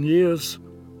mass in years,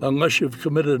 unless you've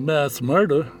committed mass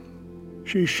murder.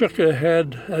 She shook her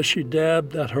head as she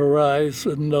dabbed at her eyes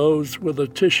and nose with a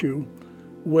tissue,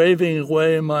 waving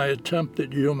away my attempt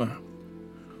at humor.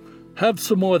 Have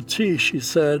some more tea, she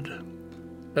said,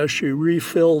 as she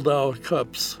refilled our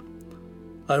cups.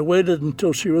 I waited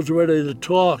until she was ready to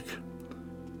talk,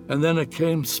 and then it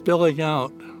came spilling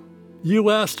out. You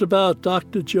asked about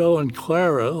Dr. Joe and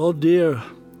Clara. Oh, dear.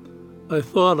 I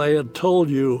thought I had told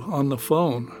you on the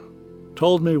phone.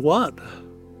 Told me what?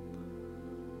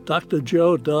 Dr.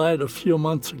 Joe died a few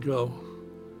months ago.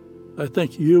 I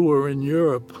think you were in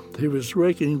Europe. He was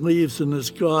raking leaves in his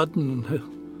garden,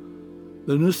 and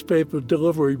the newspaper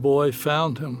delivery boy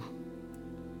found him.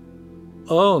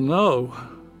 Oh, no.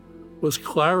 Was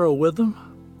Clara with him?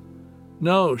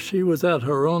 No, she was at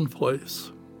her own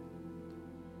place.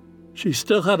 She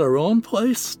still had her own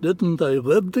place? Didn't they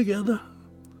live together?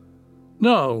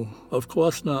 No, of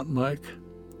course not, Mike.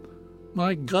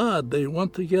 My God, they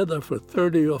went together for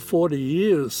 30 or 40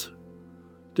 years.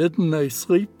 Didn't they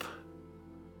sleep?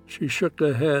 She shook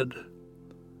her head.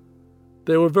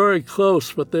 They were very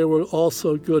close, but they were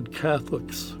also good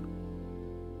Catholics.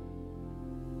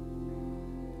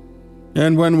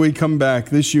 And when we come back,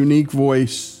 this unique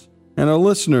voice and a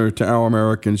listener to Our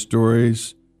American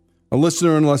Stories, a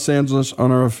listener in Los Angeles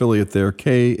on our affiliate there,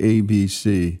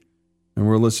 KABC. And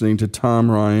we're listening to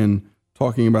Tom Ryan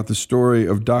talking about the story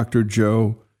of Dr.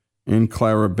 Joe and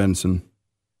Clara Benson.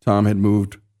 Tom had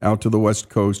moved out to the West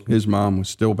Coast. His mom was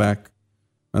still back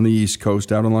on the East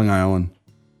Coast, out on Long Island,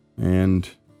 and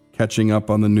catching up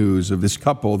on the news of this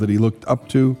couple that he looked up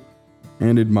to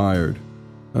and admired.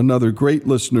 Another great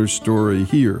listener story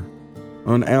here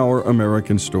on Our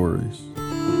American Stories.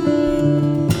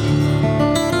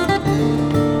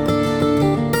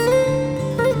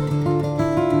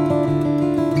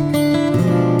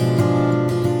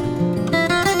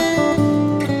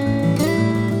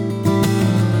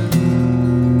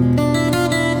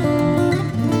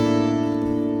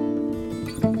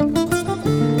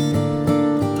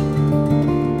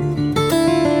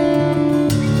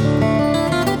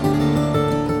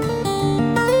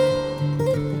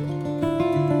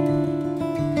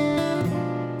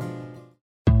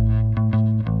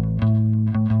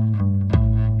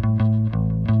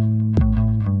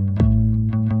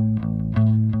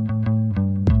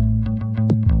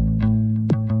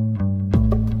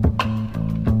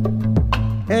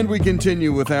 And we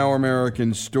continue with Our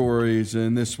American Stories,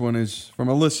 and this one is from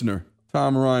a listener,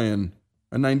 Tom Ryan,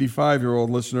 a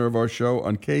 95-year-old listener of our show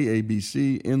on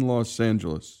KABC in Los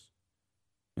Angeles.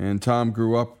 And Tom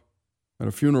grew up at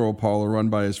a funeral parlor run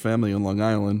by his family in Long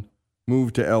Island,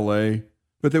 moved to L.A.,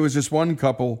 but there was this one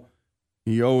couple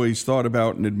he always thought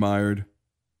about and admired,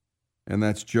 and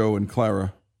that's Joe and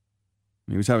Clara.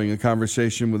 He was having a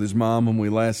conversation with his mom when we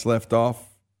last left off,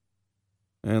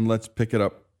 and let's pick it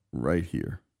up right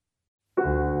here.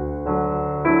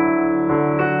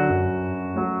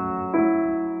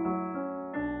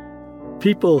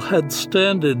 People had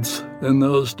standards in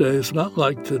those days, not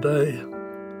like today.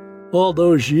 All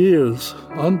those years,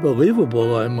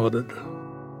 unbelievable, I muttered.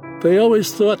 They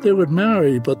always thought they would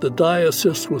marry, but the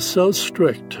diocese was so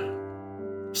strict.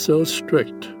 So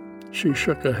strict. She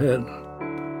shook her head.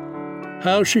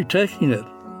 How's she taking it?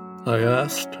 I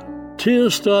asked.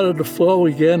 Tears started to flow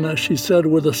again as she said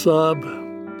with a sob,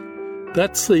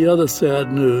 That's the other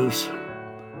sad news.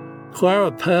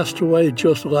 Clara passed away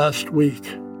just last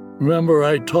week. Remember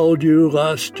I told you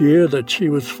last year that she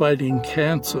was fighting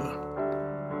cancer.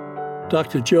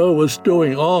 Dr. Joe was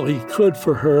doing all he could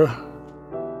for her,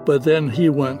 but then he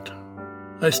went.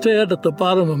 I stared at the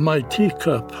bottom of my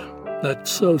teacup.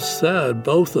 That's so sad,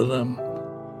 both of them.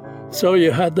 So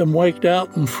you had them waked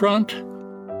out in front,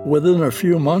 within a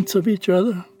few months of each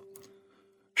other?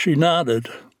 She nodded.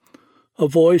 Her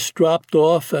voice dropped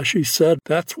off as she said,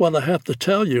 That's what I have to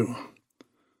tell you.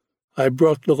 I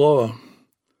broke the law.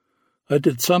 I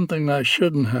did something I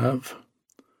shouldn't have.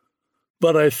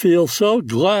 But I feel so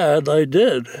glad I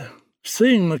did.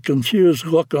 Seeing the confused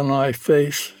look on my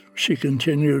face, she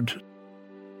continued,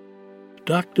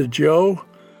 Dr. Joe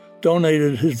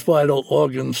donated his vital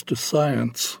organs to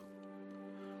science.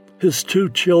 His 2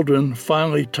 children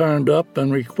finally turned up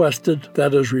and requested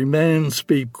that his remains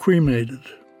be cremated.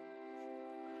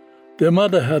 Their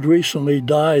mother had recently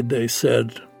died, they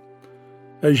said,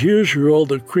 As usual,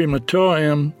 the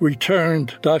crematorium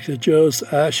returned Dr. Joe's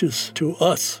ashes to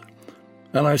us,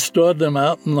 and I stored them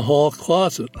out in the hall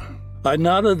closet. I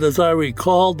nodded as I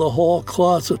recalled the hall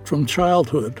closet from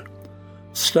childhood.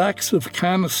 Stacks of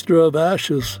canister of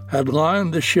ashes had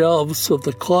lined the shelves of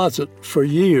the closet for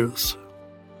years.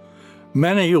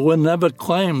 Many were never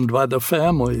claimed by the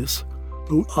families,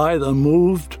 who either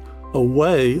moved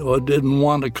away or didn't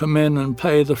want to come in and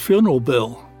pay the funeral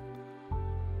bill.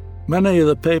 Many of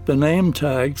the paper name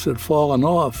tags had fallen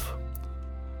off.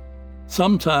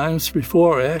 Sometimes,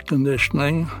 before air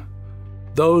conditioning,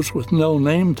 those with no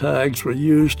name tags were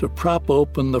used to prop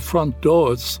open the front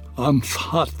doors on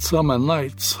hot summer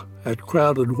nights at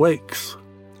crowded wakes.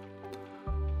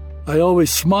 I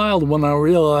always smiled when I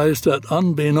realized that,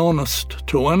 unbeknownst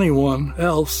to anyone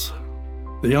else,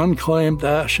 the unclaimed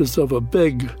ashes of a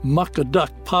big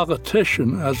muck-a-duck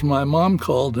politician, as my mom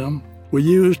called him, were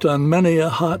used on many a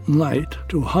hot night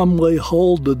to humbly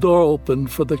hold the door open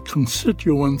for the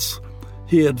constituents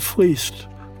he had fleeced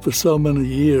for so many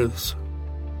years.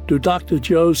 Do Dr.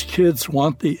 Joe's kids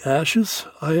want the ashes?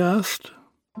 I asked.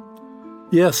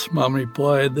 Yes, Mom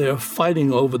replied, they are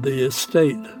fighting over the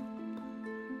estate.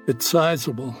 It's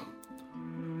sizable.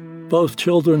 Both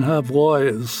children have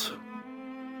lawyers.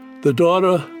 The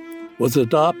daughter was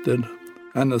adopted,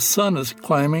 and the son is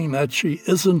claiming that she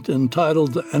isn't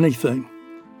entitled to anything.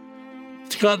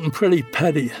 It's gotten pretty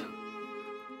petty.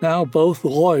 Now both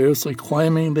lawyers are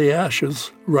claiming the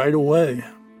ashes right away.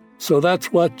 So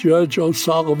that's what Judge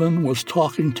O'Sullivan was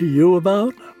talking to you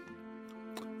about?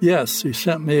 Yes, he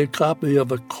sent me a copy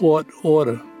of a court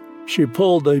order. She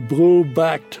pulled a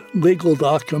blue-backed legal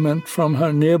document from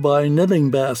her nearby knitting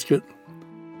basket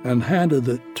and handed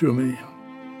it to me.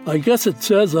 I guess it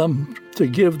says I'm to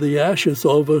give the ashes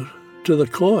over to the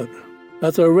court.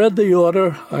 As I read the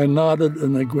order, I nodded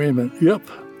in agreement. Yep,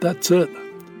 that's it.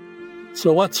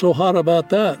 So what's so hot about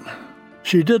that?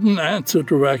 She didn't answer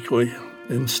directly.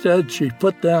 Instead, she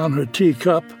put down her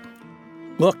teacup,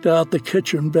 looked out the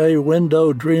kitchen bay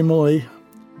window dreamily,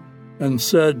 and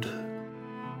said,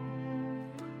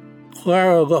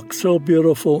 Clara looked so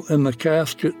beautiful in the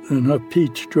casket in her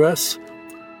peach dress,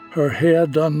 her hair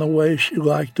done the way she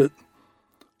liked it,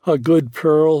 her good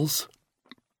pearls.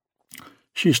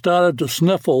 She started to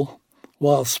sniffle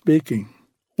while speaking.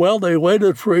 Well, they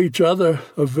waited for each other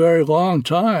a very long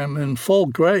time in full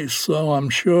grace, so I'm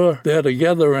sure they're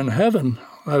together in heaven,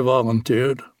 I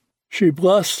volunteered. She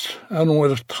blushed and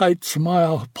with a tight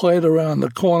smile played around the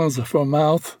corners of her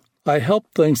mouth. I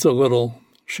helped things a little,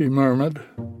 she murmured.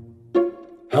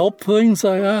 Help things?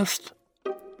 I asked.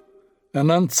 An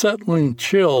unsettling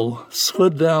chill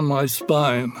slid down my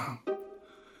spine.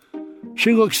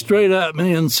 She looked straight at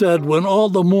me and said, when all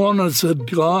the mourners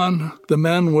had gone, the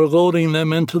men were loading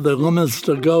them into the limos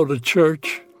to go to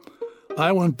church.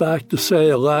 I went back to say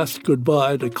a last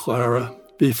goodbye to Clara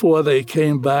before they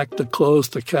came back to close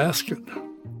the casket.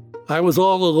 I was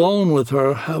all alone with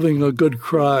her, having a good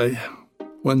cry,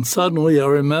 when suddenly I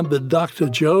remembered Dr.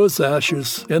 Joe's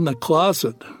ashes in the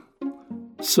closet.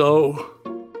 So,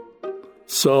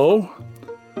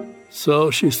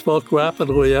 she spoke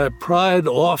rapidly. I pried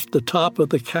off the top of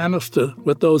the canister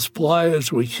with those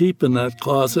pliers we keep in that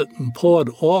closet and poured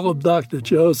all of Dr.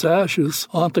 Joe's ashes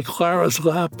onto Clara's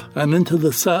lap and into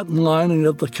the satin lining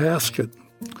of the casket.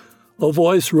 Her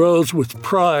voice rose with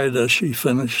pride as she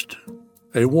finished.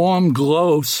 A warm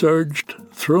glow surged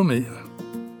through me.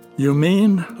 You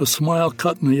mean? A smile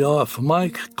cut me off.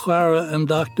 Mike, Clara, and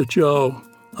Dr. Joe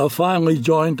are finally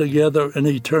joined together in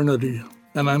eternity.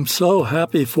 And I'm so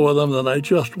happy for them that I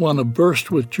just want to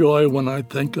burst with joy when I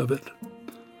think of it.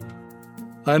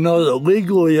 I know that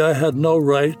legally I had no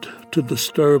right to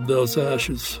disturb those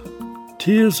ashes.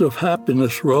 Tears of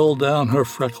happiness rolled down her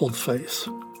freckled face.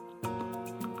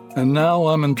 And now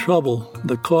I'm in trouble.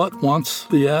 The court wants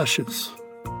the ashes.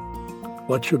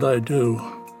 What should I do?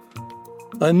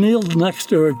 I kneeled next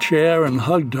to her chair and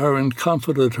hugged her and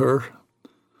comforted her.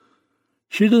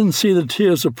 She didn't see the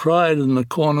tears of pride in the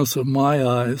corners of my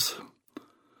eyes.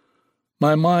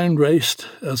 My mind raced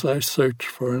as I searched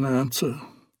for an answer.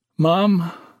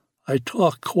 Mom, I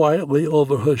talked quietly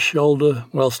over her shoulder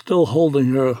while still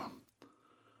holding her.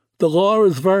 The law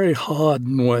is very hard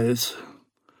in ways,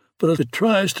 but it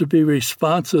tries to be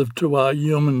responsive to our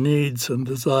human needs and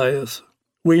desires.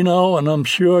 We know, and I'm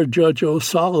sure Judge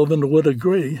O'Sullivan would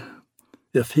agree,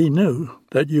 if he knew,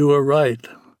 that you were right,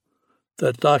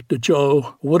 that Dr.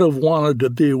 Joe would have wanted to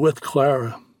be with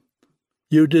Clara.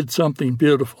 You did something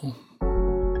beautiful.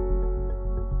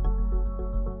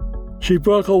 She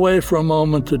broke away for a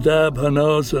moment to dab her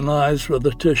nose and eyes with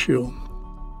a tissue.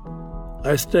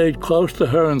 I stayed close to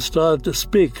her and started to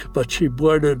speak, but she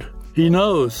blurted, "He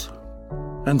knows,"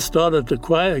 and started to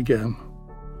cry again.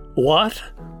 "What?"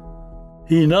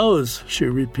 "He knows," she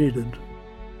repeated.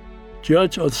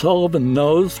 "Judge O'Sullivan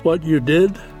knows what you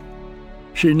did?"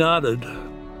 She nodded.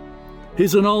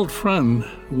 "He's an old friend.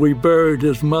 We buried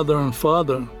his mother and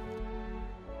father.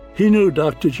 He knew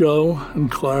Dr. Joe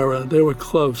and Clara. They were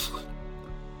close.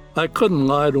 I couldn't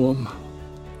lie to him.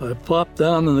 I plopped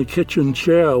down in the kitchen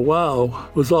chair. Wow,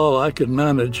 was all I could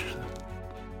manage.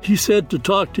 He said to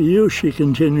talk to you," she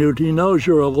continued. "He knows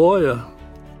you're a lawyer."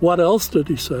 "What else did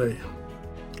he say?"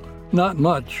 "Not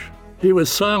much. He was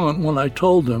silent when I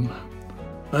told him.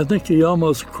 I think he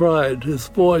almost cried. His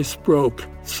voice broke,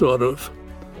 sort of.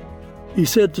 He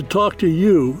said to talk to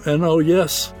you, and oh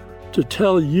yes, to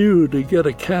tell you to get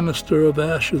a canister of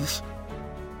ashes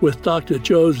with Dr.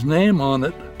 Joe's name on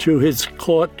it to his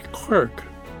court clerk."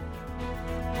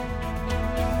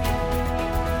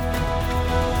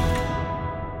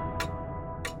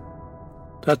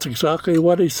 "That's exactly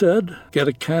what he said? Get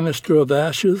a canister of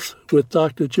ashes with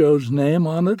Dr. Joe's name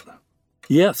on it?"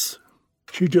 "Yes."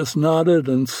 She just nodded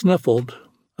and sniffled.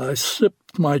 I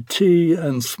sipped my tea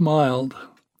and smiled.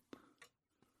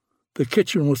 The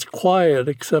kitchen was quiet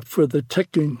except for the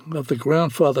ticking of the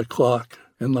grandfather clock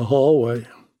in the hallway.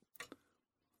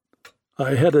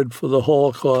 I headed for the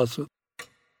hall closet.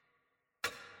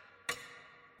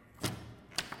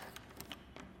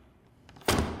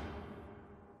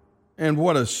 And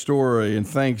what a story, and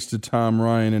thanks to Tom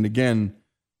Ryan. And again,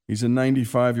 he's a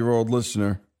 95-year-old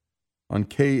listener on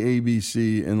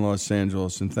KABC in Los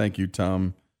Angeles. And thank you,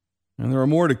 Tom. And there are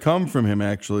more to come from him,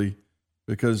 actually,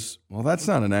 because, well, that's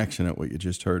not an accident, what you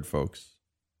just heard, folks.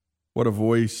 What a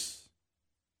voice.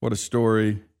 What a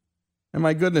story. And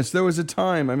my goodness, there was a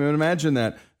time, I mean, imagine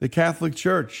that. The Catholic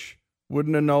Church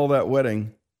wouldn't annul that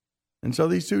wedding. And so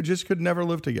these two just could never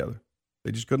live together.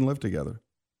 They just couldn't live together.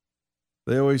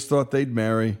 They always thought they'd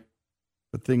marry,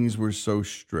 but things were so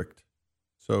strict.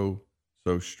 So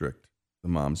strict. The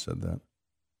mom said that.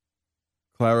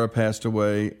 Clara passed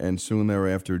away, and soon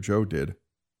thereafter, Joe did.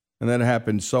 And that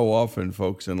happened so often,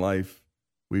 folks, in life.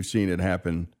 We've seen it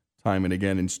happen time and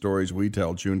again in stories we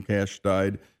tell. June Cash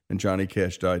died, and Johnny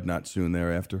Cash died not soon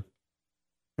thereafter.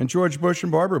 And George Bush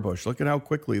and Barbara Bush, look at how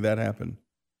quickly that happened.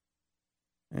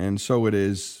 And so it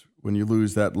is when you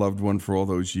lose that loved one for all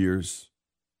those years.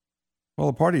 Well,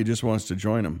 a part of you just wants to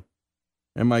join him.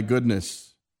 And my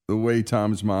goodness, the way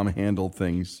Tom's mom handled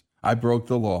things. I broke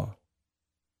the law.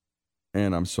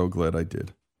 And I'm so glad I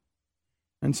did.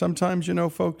 And sometimes, you know,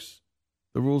 folks,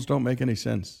 the rules don't make any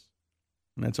sense.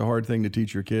 And that's a hard thing to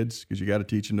teach your kids because you got to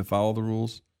teach them to follow the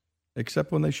rules,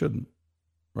 except when they shouldn't,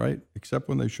 right? Except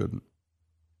when they shouldn't.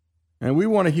 And we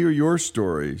want to hear your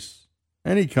stories,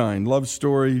 any kind, love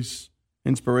stories,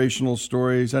 inspirational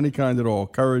stories, any kind at all,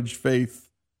 courage, faith,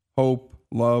 hope,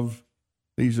 love.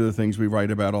 These are the things we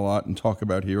write about a lot and talk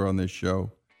about here on this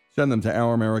show. Send them to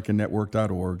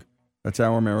ouramericannetwork.org. That's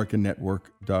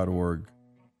ouramericannetwork.org.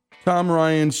 Tom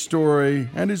Ryan's story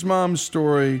and his mom's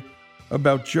story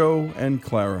about Joe and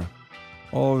Clara.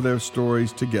 All of their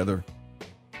stories together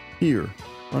here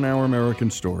on Our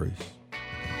American Stories.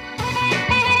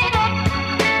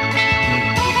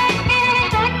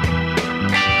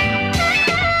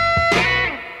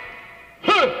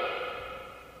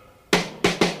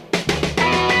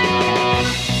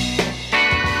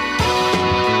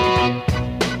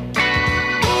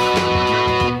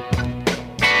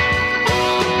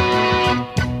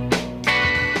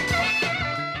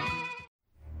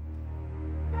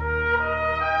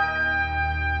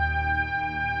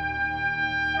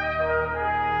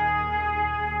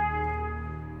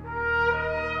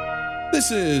 This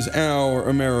is Our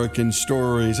American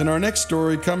Stories, and our next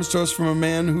story comes to us from a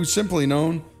man who's simply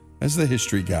known as the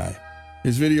History Guy.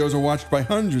 His videos are watched by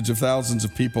hundreds of thousands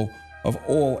of people of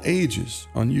all ages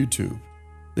on YouTube.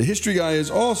 The History Guy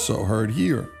is also heard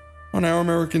here on Our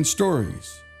American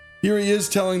Stories. Here he is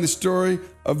telling the story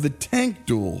of the tank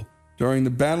duel during the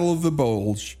Battle of the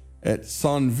Bulge at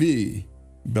Saint-Vith,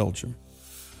 Belgium.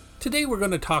 Today we're going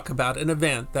to talk about an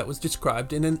event that was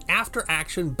described in an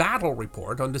after-action battle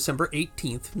report on December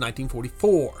 18th,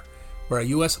 1944, where a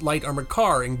U.S. light armored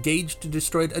car engaged and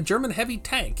destroyed a German heavy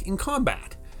tank in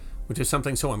combat, which is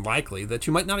something so unlikely that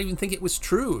you might not even think it was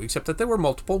true, except that there were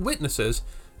multiple witnesses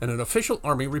and an official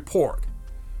Army report.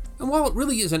 And while it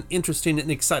really is an interesting and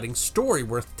exciting story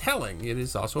worth telling, it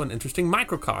is also an interesting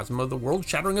microcosm of the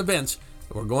world-shattering events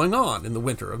that were going on in the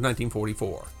winter of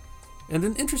 1944. And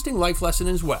an interesting life lesson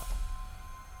as well.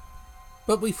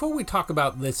 But before we talk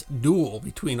about this duel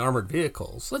between armored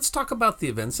vehicles, let's talk about the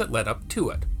events that led up to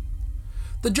it.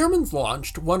 The Germans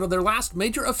launched one of their last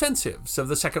major offensives of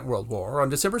the Second World War on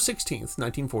December 16,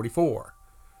 1944.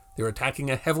 They were attacking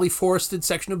a heavily forested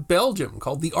section of Belgium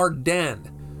called the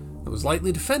Ardennes. It was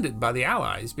lightly defended by the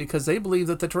Allies because they believed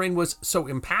that the terrain was so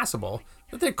impassable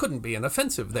that there couldn't be an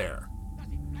offensive there.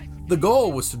 The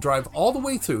goal was to drive all the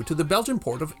way through to the Belgian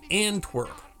port of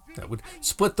Antwerp. That would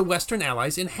split the Western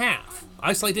Allies in half,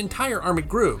 isolate entire army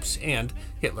groups, and,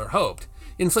 Hitler hoped,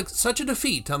 inflict such a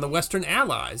defeat on the Western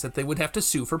Allies that they would have to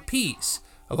sue for peace,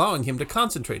 allowing him to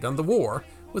concentrate on the war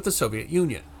with the Soviet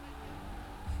Union.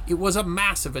 It was a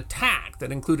massive attack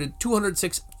that included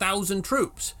 206,000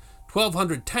 troops,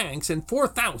 1,200 tanks, and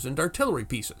 4,000 artillery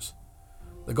pieces.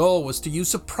 The goal was to use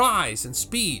surprise and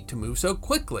speed to move so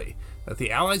quickly that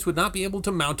the Allies would not be able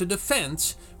to mount a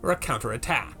defense or a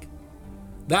counterattack.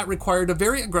 That required a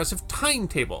very aggressive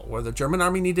timetable where the German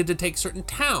army needed to take certain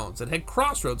towns that had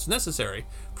crossroads necessary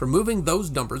for moving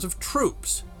those numbers of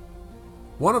troops.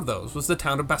 One of those was the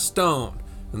town of Bastogne,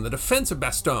 and the defense of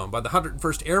Bastogne by the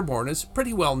 101st Airborne is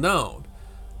pretty well known.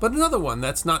 But another one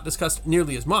that's not discussed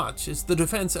nearly as much is the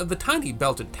defense of the tiny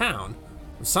Belgian town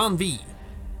of Saint-Vith.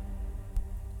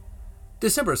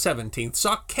 December 17th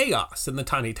saw chaos in the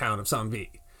tiny town of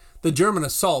Saint-Vith. The German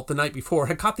assault the night before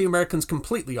had caught the Americans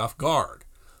completely off guard.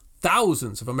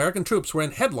 Thousands of American troops were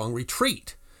in headlong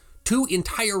retreat. 2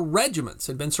 entire regiments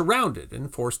had been surrounded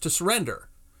and forced to surrender.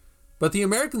 But the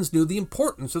Americans knew the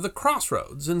importance of the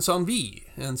crossroads in Saint-Vith,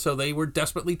 and so they were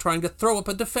desperately trying to throw up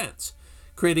a defense,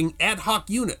 creating ad hoc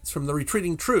units from the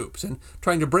retreating troops and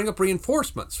trying to bring up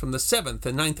reinforcements from the 7th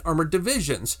and 9th Armored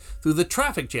Divisions through the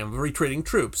traffic jam of retreating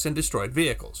troops and destroyed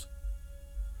vehicles.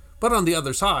 But on the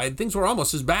other side, things were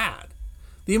almost as bad.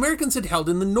 The Americans had held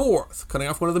in the north, cutting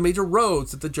off one of the major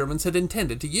roads that the Germans had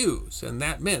intended to use, and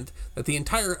that meant that the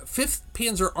entire 5th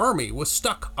Panzer Army was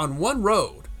stuck on one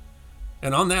road.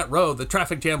 And on that road, the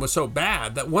traffic jam was so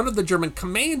bad that one of the German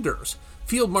commanders,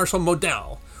 Field Marshal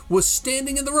Model, was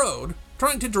standing in the road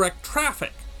trying to direct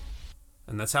traffic.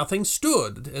 And that's how things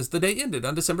stood as the day ended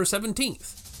on December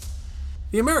 17th.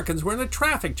 The Americans were in a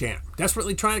traffic jam,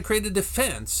 desperately trying to create a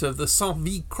defense of the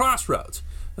Saint-Vith crossroads,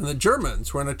 and the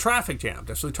Germans were in a traffic jam,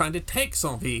 desperately trying to take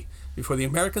Saint-Vith before the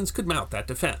Americans could mount that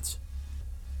defense.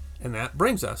 And that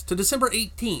brings us to December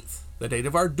 18th, the date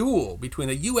of our duel between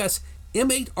a U.S.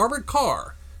 M8 armored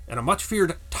car and a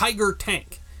much-feared Tiger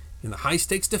tank in the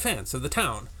high-stakes defense of the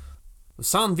town of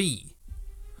Saint-Vith.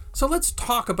 So let's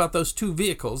talk about those 2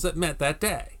 vehicles that met that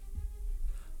day.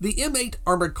 The M8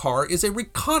 armored car is a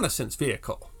reconnaissance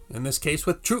vehicle, in this case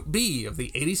with Troop B of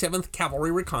the 87th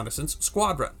Cavalry Reconnaissance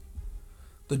Squadron.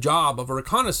 The job of a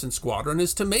reconnaissance squadron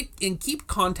is to make and keep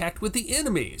contact with the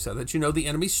enemy so that you know the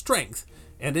enemy's strength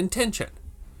and intention.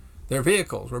 Their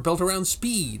vehicles were built around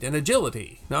speed and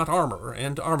agility, not armor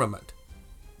and armament.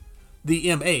 The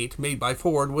M8, made by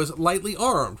Ford, was lightly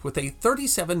armed with a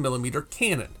 37mm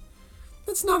cannon.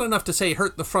 That's not enough to say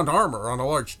hurt the front armor on a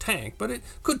large tank, but it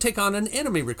could take on an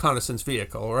enemy reconnaissance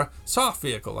vehicle or a soft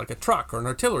vehicle like a truck or an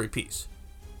artillery piece.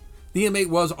 The M8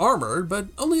 was armored, but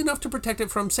only enough to protect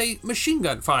it from, say, machine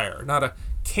gun fire, not a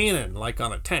cannon like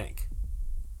on a tank.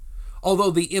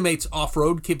 Although the M8's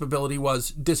off-road capability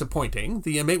was disappointing,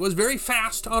 the M8 was very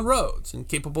fast on roads and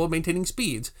capable of maintaining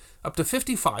speeds up to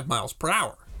 55 miles per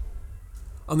hour.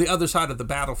 On the other side of the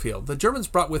battlefield, the Germans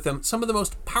brought with them some of the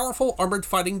most powerful armored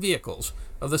fighting vehicles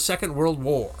of the Second World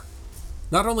War.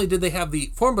 Not only did they have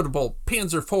the formidable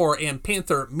Panzer IV and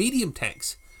Panther medium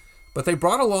tanks, but they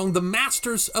brought along the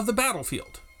masters of the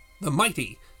battlefield, the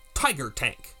mighty Tiger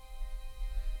tank.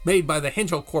 Made by the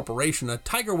Henschel Corporation, a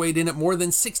Tiger weighed in at more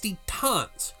than 60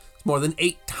 tons. It's more than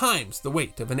 8 times the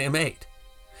weight of an M8.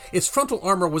 Its frontal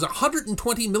armor was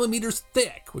 120 millimeters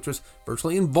thick, which was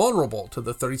virtually invulnerable to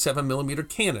the 37mm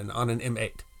cannon on an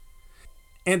M8.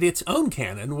 And its own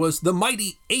cannon was the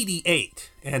mighty 88,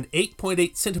 an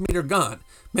 8.8 centimeter gun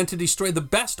meant to destroy the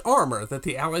best armor that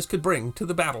the Allies could bring to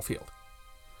the battlefield.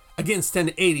 Against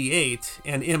an 88,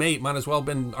 an M8 might as well have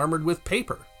been armored with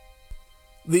paper.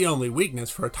 The only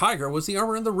weakness for a Tiger was the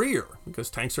armor in the rear, because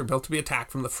tanks are built to be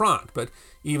attacked from the front, but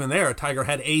even there a Tiger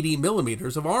had 80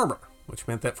 millimeters of armor, which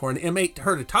meant that for an M8 to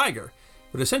hurt a Tiger,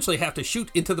 it would essentially have to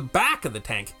shoot into the back of the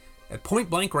tank at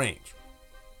point-blank range.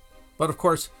 But of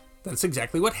course, that's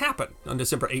exactly what happened on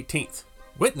December 18th,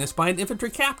 witnessed by an infantry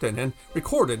captain and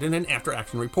recorded in an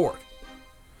after-action report.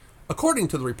 According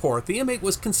to the report, the M8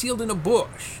 was concealed in a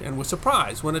bush and was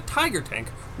surprised when a Tiger tank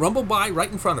rumbled by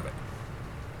right in front of it.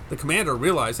 The commander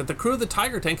realized that the crew of the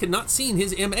Tiger tank had not seen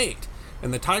his M8,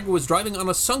 and the Tiger was driving on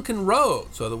a sunken road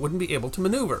so that it wouldn't be able to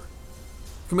maneuver.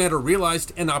 The commander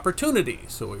realized an opportunity,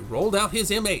 so he rolled out his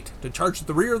M8 to charge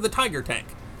the rear of the Tiger tank,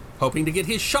 hoping to get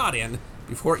his shot in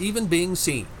before even being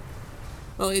seen.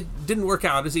 Well, it didn't work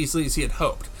out as easily as he had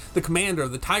hoped. The commander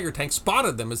of the Tiger tank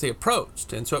spotted them as they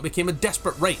approached, and so it became a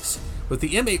desperate race, with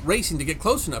the M8 racing to get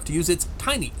close enough to use its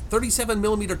tiny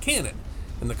 37mm cannon,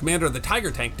 and the commander of the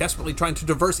Tiger tank desperately trying to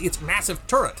traverse its massive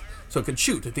turret so it could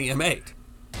shoot at the M8.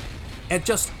 At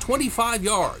just 25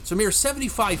 yards, a mere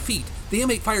 75 feet, the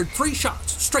M8 fired 3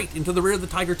 shots straight into the rear of the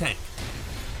Tiger tank.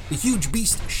 The huge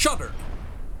beast shuddered,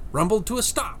 rumbled to a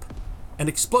stop, and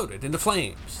exploded into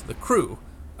flames, the crew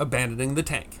abandoning the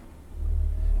tank.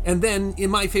 And then,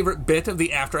 in my favorite bit of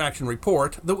the after-action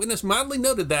report, the witness mildly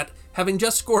noted that, having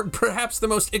just scored perhaps the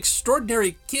most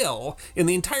extraordinary kill in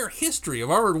the entire history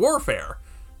of armored warfare,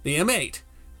 the M8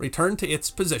 returned to its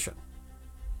position.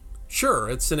 Sure,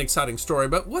 it's an exciting story,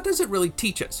 but what does it really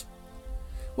teach us?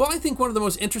 Well, I think one of the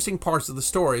most interesting parts of the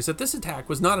story is that this attack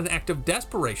was not an act of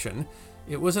desperation,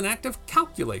 it was an act of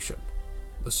calculation.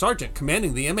 The sergeant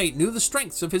commanding the M8 knew the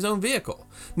strengths of his own vehicle,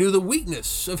 knew the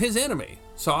weakness of his enemy,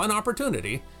 saw an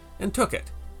opportunity, and took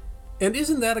it. And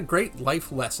isn't that a great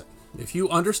life lesson? If you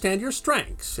understand your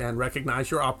strengths and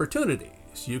recognize your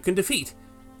opportunities, you can defeat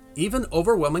even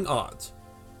overwhelming odds.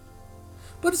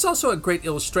 But it's also a great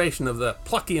illustration of the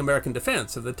plucky American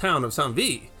defense of the town of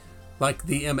Saint-Vith. Like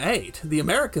the M8, the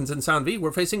Americans in Saint-Vith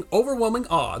were facing overwhelming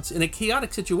odds in a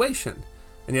chaotic situation,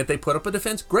 and yet they put up a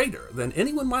defense greater than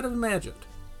anyone might have imagined.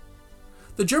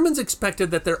 The Germans expected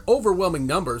that their overwhelming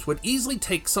numbers would easily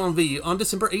take Saint-Vith on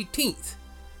December 18th,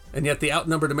 and yet the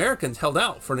outnumbered Americans held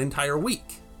out for an entire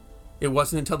week. It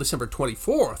wasn't until December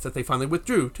 24th that they finally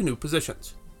withdrew to new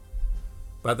positions.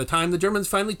 By the time the Germans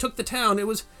finally took the town, it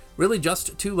was really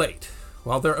just too late.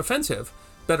 While their offensive,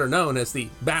 better known as the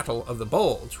Battle of the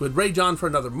Bulge, would rage on for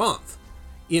another month,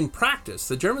 in practice,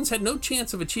 the Germans had no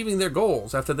chance of achieving their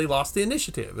goals after they lost the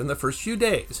initiative in the first few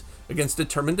days against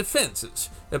determined defenses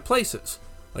at places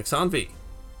like Saint-Vith.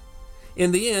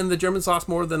 In the end, the Germans lost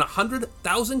more than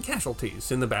 100,000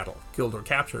 casualties in the battle, killed or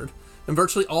captured, and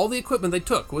virtually all the equipment they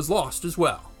took was lost as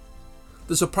well.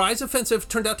 The surprise offensive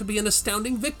turned out to be an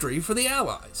astounding victory for the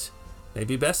Allies,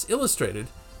 maybe best illustrated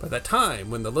by that time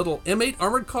when the little M8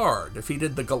 armored car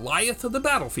defeated the Goliath of the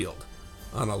battlefield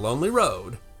on a lonely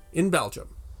road in Belgium.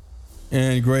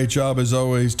 And great job as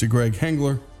always to Greg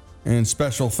Hengler, and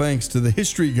special thanks to the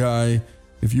History Guy.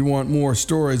 If you want more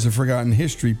stories of forgotten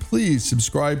history, please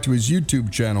subscribe to his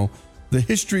YouTube channel, The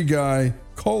History Guy,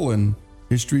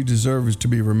 History Deserves to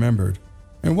be Remembered.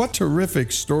 And what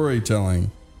terrific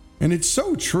storytelling. And it's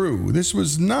so true. This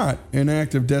was not an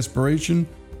act of desperation,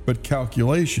 but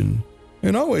calculation.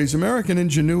 And always American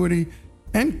ingenuity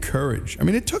and courage. I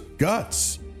mean, it took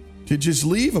guts to just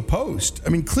leave a post. I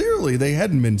mean, clearly they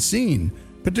hadn't been seen,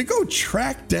 but to go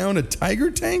track down a Tiger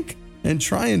tank and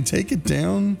try and take it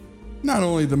down, not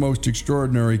only the most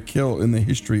extraordinary kill in the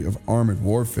history of armored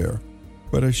warfare,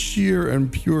 but a sheer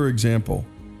and pure example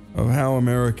of how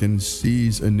Americans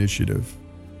seize initiative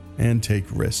and take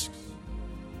risks.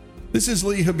 This is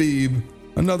Lee Habib,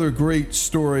 another great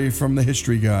story from the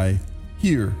History Guy,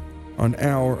 here on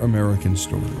Our American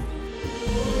Story.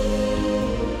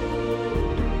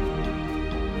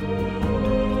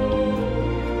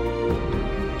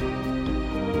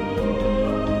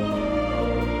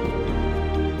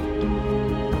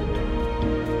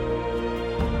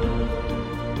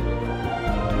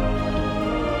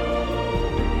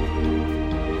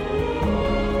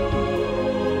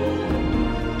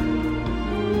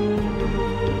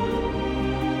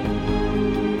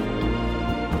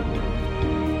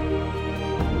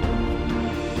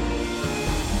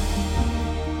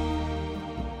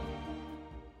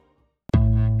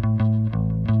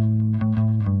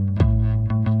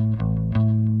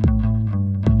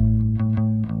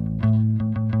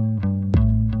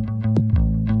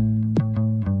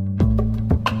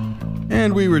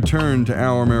 And we return to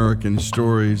Our American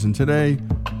Stories, and today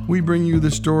we bring you the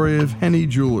story of Henny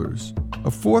Jewelers, a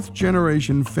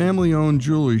fourth-generation family-owned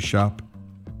jewelry shop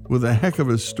with a heck of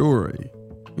a story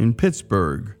in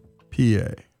Pittsburgh,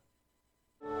 PA.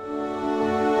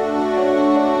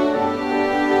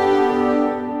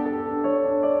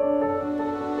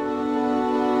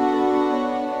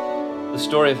 The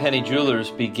story of Henny Jewelers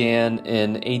began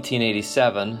in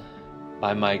 1887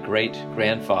 by my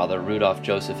great-grandfather, Rudolph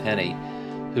Joseph Henny,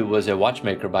 who was a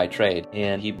watchmaker by trade,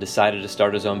 and he decided to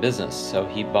start his own business. So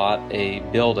he bought a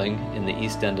building in the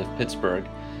east end of Pittsburgh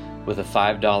with a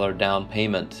 $5 down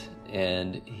payment,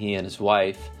 and he and his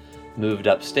wife moved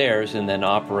upstairs and then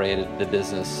operated the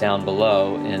business down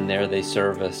below, and there they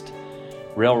serviced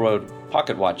railroad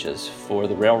pocket watches for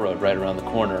the railroad right around the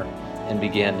corner and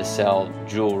began to sell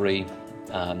jewelry,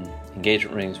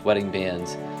 engagement rings, wedding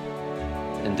bands.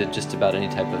 and did just about any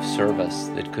type of service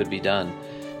that could be done.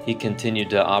 He continued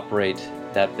to operate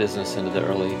that business into the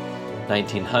early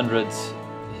 1900s.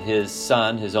 His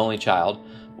son, his only child,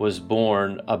 was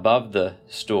born above the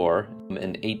store in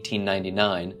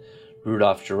 1899.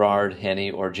 Rudolph Gerard Henny,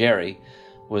 or Jerry,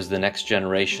 was the next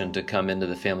generation to come into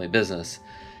the family business.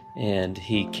 And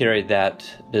he carried that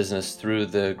business through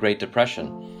the Great Depression,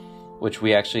 which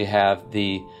we actually have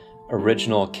the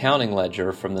original accounting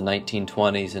ledger from the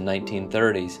 1920s and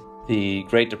 1930s. The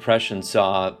Great Depression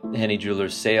saw Henny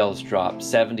Jewelers' sales drop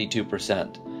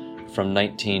 72% from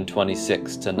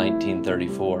 1926 to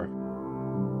 1934.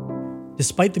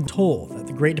 Despite the toll that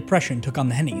the Great Depression took on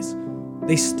the Hennys,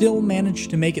 they still managed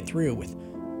to make it through with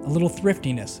a little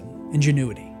thriftiness and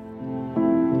ingenuity.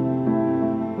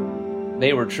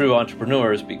 They were true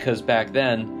entrepreneurs because back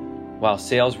then, while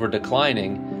sales were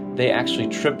declining, they actually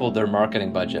tripled their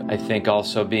marketing budget. I think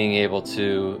also being able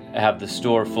to have the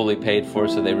store fully paid for,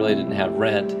 so they really didn't have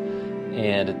rent,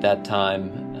 and at that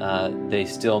time they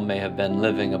still may have been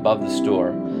living above the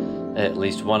store. At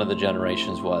least one of the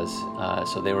generations was,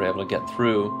 so they were able to get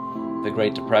through the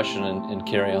Great Depression and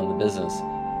carry on the business.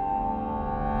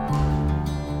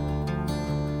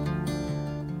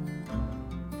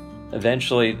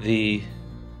 Eventually the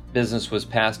business was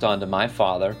passed on to my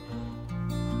father.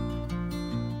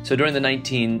 So during the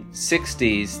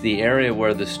 1960s, the area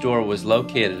where the store was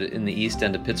located in the east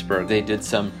end of Pittsburgh, they did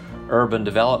some urban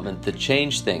development that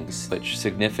changed things, which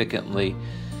significantly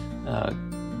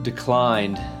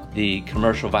declined the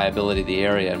commercial viability of the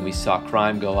area, and we saw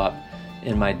crime go up.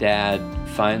 And my dad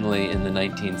finally, in the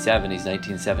 1970s,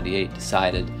 1978,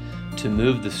 decided to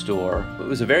move the store. It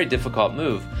was a very difficult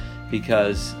move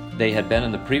because they had been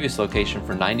in the previous location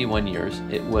for 91 years.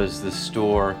 It was the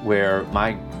store where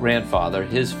my grandfather,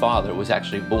 his father, was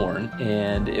actually born,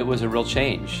 and it was a real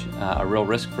change, a real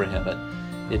risk for him. But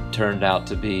it turned out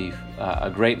to be a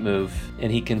great move,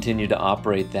 and he continued to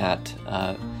operate that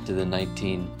to the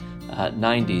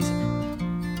 1990s.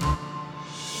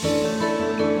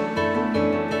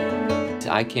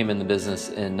 I came in the business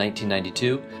in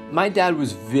 1992. My dad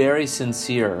was very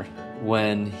sincere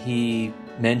when he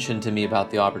mentioned to me about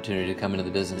the opportunity to come into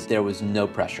the business. There was no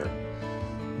pressure.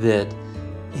 That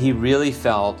he really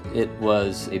felt it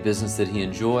was a business that he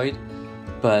enjoyed,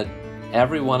 but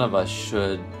every one of us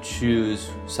should choose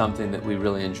something that we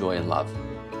really enjoy and love.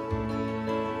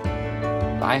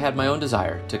 I had my own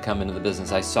desire to come into the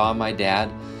business. I saw my dad,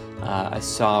 I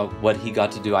saw what he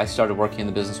got to do. I started working in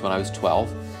the business when I was 12,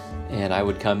 and I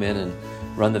would come in and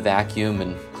run the vacuum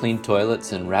and clean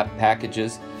toilets and wrap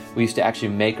packages. We used to actually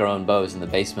make our own bows in the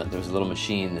basement. There was a little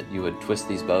machine that you would twist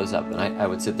these bows up, and I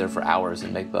would sit there for hours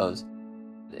and make bows.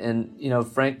 And, you know,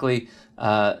 frankly,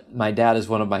 my dad is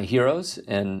one of my heroes,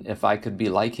 and if I could be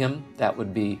like him, that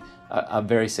would be a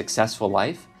very successful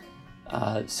life.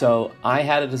 So I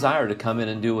had a desire to come in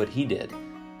and do what he did.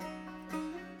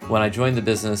 When I joined the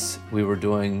business, we were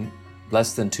doing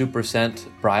less than 2%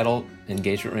 bridal,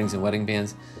 engagement rings, and wedding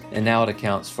bands, and now it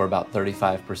accounts for about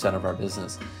 35% of our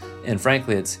business. And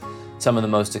frankly, it's some of the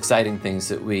most exciting things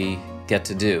that we get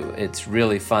to do. It's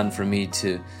really fun for me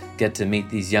to get to meet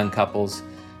these young couples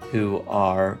who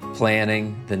are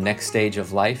planning the next stage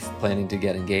of life, planning to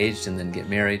get engaged and then get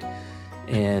married.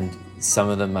 And some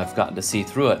of them I've gotten to see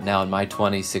through it. Now in my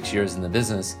 26 years in the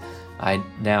business, I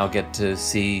now get to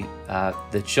see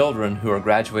the children who are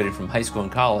graduated from high school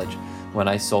and college when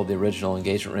I sold the original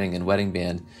engagement ring and wedding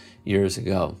band years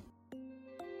ago.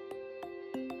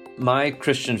 My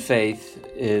Christian faith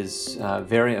is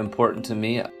very important to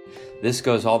me. This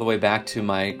goes all the way back to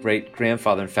my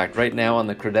great-grandfather. In fact, right now on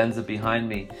the credenza behind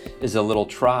me is a little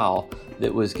trowel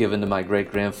that was given to my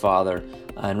great-grandfather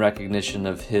in recognition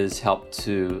of his help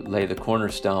to lay the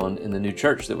cornerstone in the new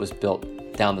church that was built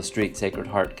down the street, Sacred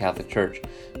Heart Catholic Church,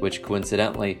 which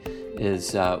coincidentally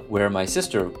is where my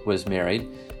sister was married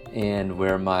and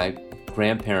where my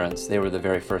grandparents, they were the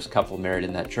very first couple married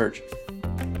in that church.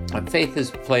 Faith has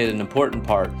played an important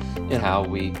part in how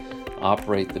we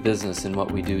operate the business and what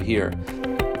we do here.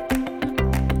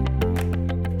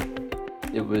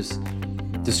 It was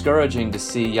discouraging to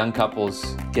see young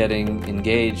couples getting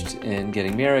engaged and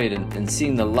getting married and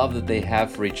seeing the love that they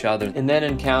have for each other, and then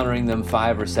encountering them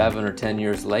 5 or 7 or 10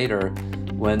 years later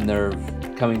when they're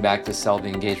coming back to sell the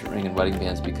engagement ring and wedding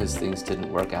bands because things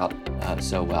didn't work out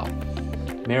so well.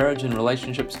 Marriage and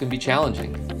relationships can be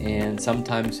challenging, and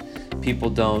sometimes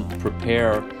people don't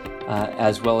prepare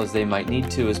as well as they might need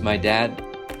to. As my dad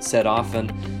said often,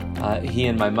 he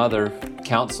and my mother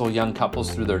counsel young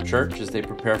couples through their church as they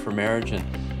prepare for marriage, and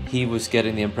he was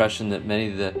getting the impression that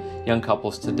many of the young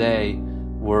couples today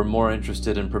were more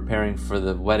interested in preparing for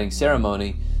the wedding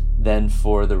ceremony than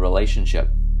for the relationship.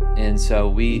 And so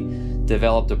we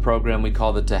developed a program we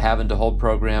call the To Have and To Hold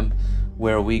program,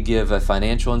 where we give a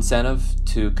financial incentive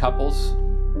to couples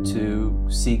to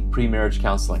seek pre-marriage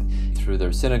counseling through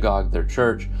their synagogue, their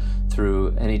church,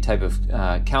 through any type of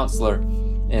counselor,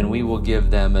 and we will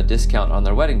give them a discount on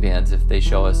their wedding bands if they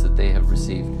show us that they have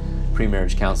received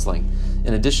pre-marriage counseling.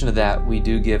 In addition to that, we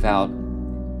do give out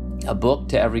a book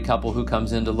to every couple who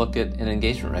comes in to look at an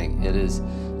engagement ring. It is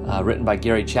written by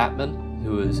Gary Chapman,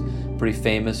 who is pretty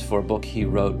famous for a book he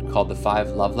wrote called The 5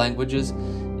 Love Languages.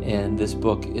 And this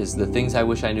book is The Things I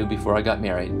Wish I Knew Before I Got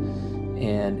Married.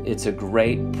 And it's a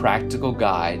great practical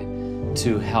guide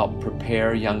to help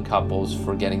prepare young couples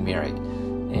for getting married.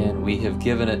 And we have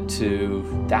given it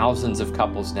to thousands of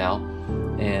couples now.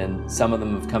 And some of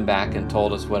them have come back and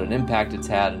told us what an impact it's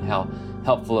had and how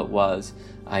helpful it was.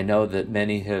 I know that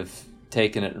many have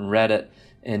taken it and read it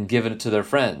and given it to their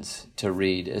friends to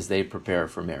read as they prepare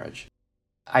for marriage.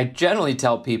 I generally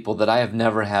tell people that I have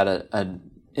never had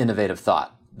an innovative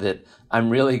thought, that I'm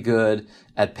really good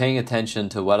at paying attention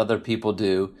to what other people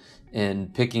do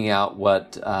and picking out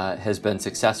what has been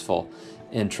successful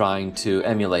and trying to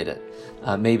emulate it,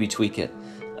 maybe tweak it.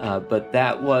 But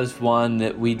that was one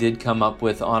that we did come up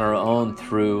with on our own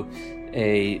through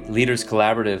a leaders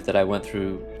collaborative that I went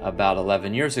through about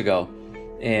 11 years ago.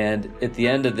 And at the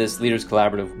end of this leaders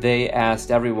collaborative, they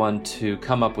asked everyone to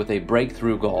come up with a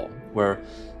breakthrough goal where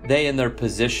they, in their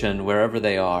position, wherever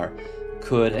they are,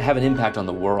 could have an impact on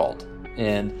the world.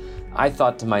 And I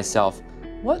thought to myself,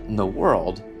 what in the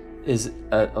world is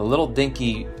a little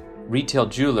dinky retail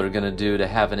jeweler going to do to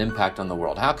have an impact on the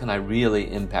world? How can I really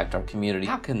impact our community?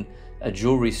 How can a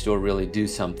jewelry store really do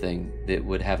something that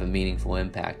would have a meaningful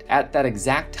impact? At that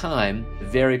exact time, a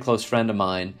very close friend of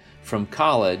mine from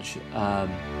college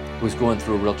was going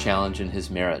through a real challenge in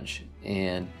his marriage.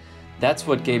 And that's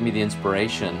what gave me the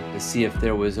inspiration to see if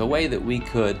there was a way that we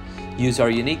could use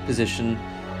our unique position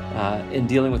in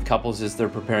dealing with couples as they're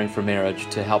preparing for marriage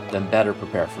to help them better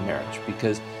prepare for marriage.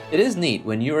 Because it is neat,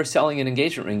 when you are selling an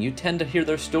engagement ring, you tend to hear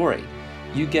their story.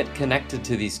 You get connected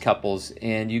to these couples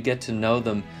and you get to know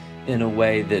them in a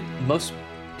way that most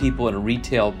people in a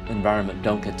retail environment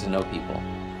don't get to know people.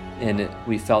 And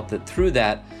we felt that through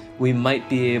that, we might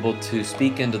be able to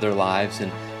speak into their lives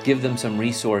and give them some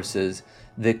resources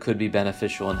that could be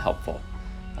beneficial and helpful.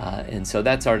 And so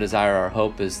that's our desire. Our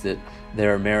hope is that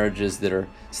there are marriages that are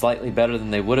slightly better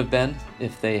than they would have been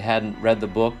if they hadn't read the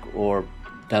book or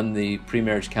done the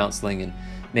pre-marriage counseling, and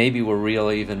maybe we're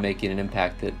really even making an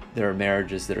impact that there are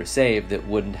marriages that are saved that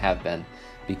wouldn't have been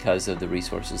because of the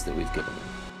resources that we've given them.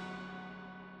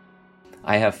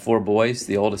 I have 4 boys.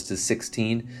 The oldest is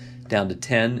 16 down to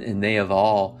 10, and they have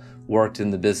all worked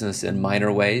in the business in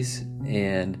minor ways.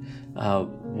 And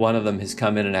one of them has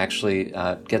come in and actually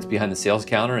gets behind the sales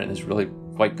counter and is really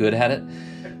quite good at it.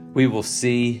 We will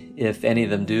see if any of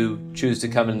them do choose to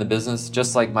come into the business.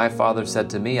 Just like my father said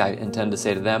to me, I intend to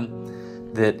say to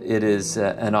them that it is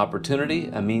an opportunity,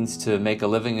 a means to make a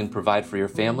living and provide for your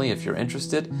family if you're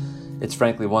interested. It's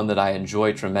frankly one that I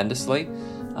enjoy tremendously,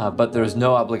 but there's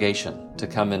no obligation to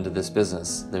come into this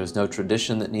business. There's no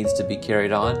tradition that needs to be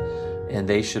carried on, and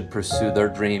they should pursue their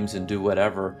dreams and do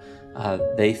whatever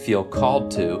they feel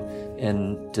called to,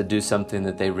 and to do something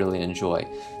that they really enjoy.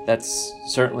 That's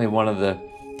certainly one of the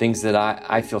things that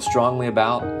I feel strongly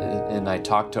about, and I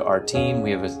talk to our team. We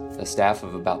have a staff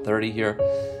of about 30 here,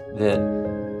 that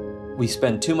we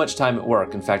spend too much time at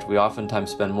work. In fact, we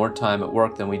oftentimes spend more time at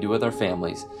work than we do with our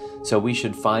families. So we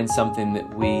should find something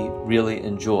that we really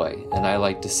enjoy. And I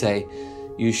like to say,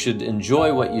 you should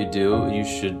enjoy what you do. You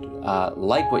should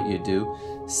like what you do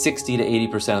 60 to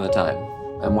 80% of the time.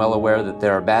 I'm well aware that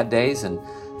there are bad days and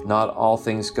not all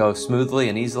things go smoothly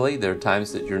and easily. There are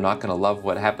times that you're not going to love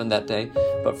what happened that day.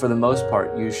 But for the most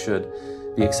part, you should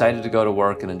be excited to go to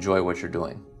work and enjoy what you're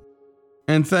doing.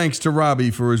 And thanks to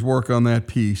Robbie for his work on that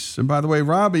piece. And by the way,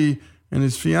 Robbie and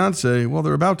his fiance, well,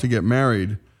 they're about to get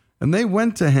married, and they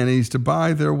went to Henny's to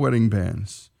buy their wedding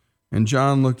bands. And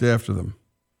John looked after them.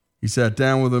 He sat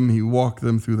down with them. He walked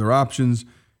them through their options.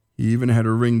 He even had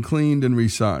her ring cleaned and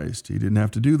resized. He didn't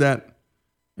have to do that.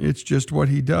 It's just what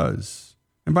he does.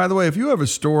 And by the way, if you have a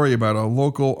story about a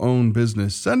local-owned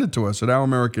business, send it to us at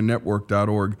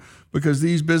ouramericannetwork.org, because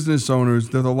these business owners,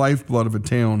 they're the lifeblood of a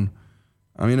town.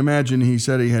 I mean, imagine he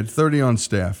said he had 30 on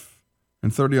staff,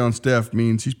 and 30 on staff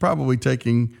means he's probably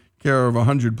taking care of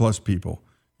 100-plus people,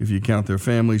 if you count their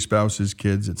families, spouses,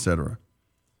 kids, etc.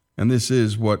 And this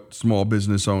is what small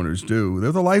business owners do.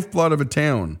 They're the lifeblood of a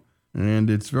town, and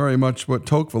it's very much what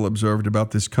Tocqueville observed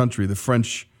about this country, the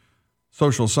French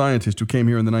social scientist who came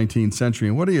here in the 19th century.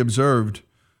 And what he observed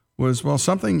was, well,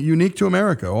 something unique to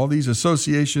America. All these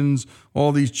associations,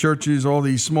 all these churches, all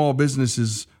these small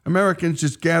businesses, Americans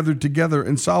just gathered together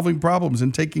and solving problems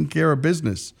and taking care of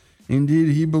business.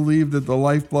 Indeed, he believed that the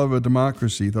lifeblood of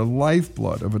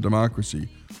a democracy,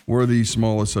 were these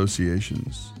small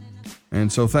associations.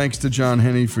 And so thanks to John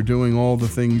Henne for doing all the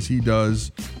things he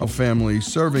does, a family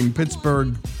serving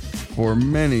Pittsburgh for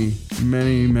many,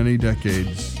 many, many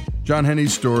decades. John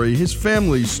Henne's story, his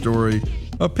family's story,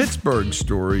 a Pittsburgh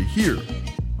story here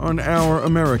on Our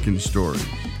American Story.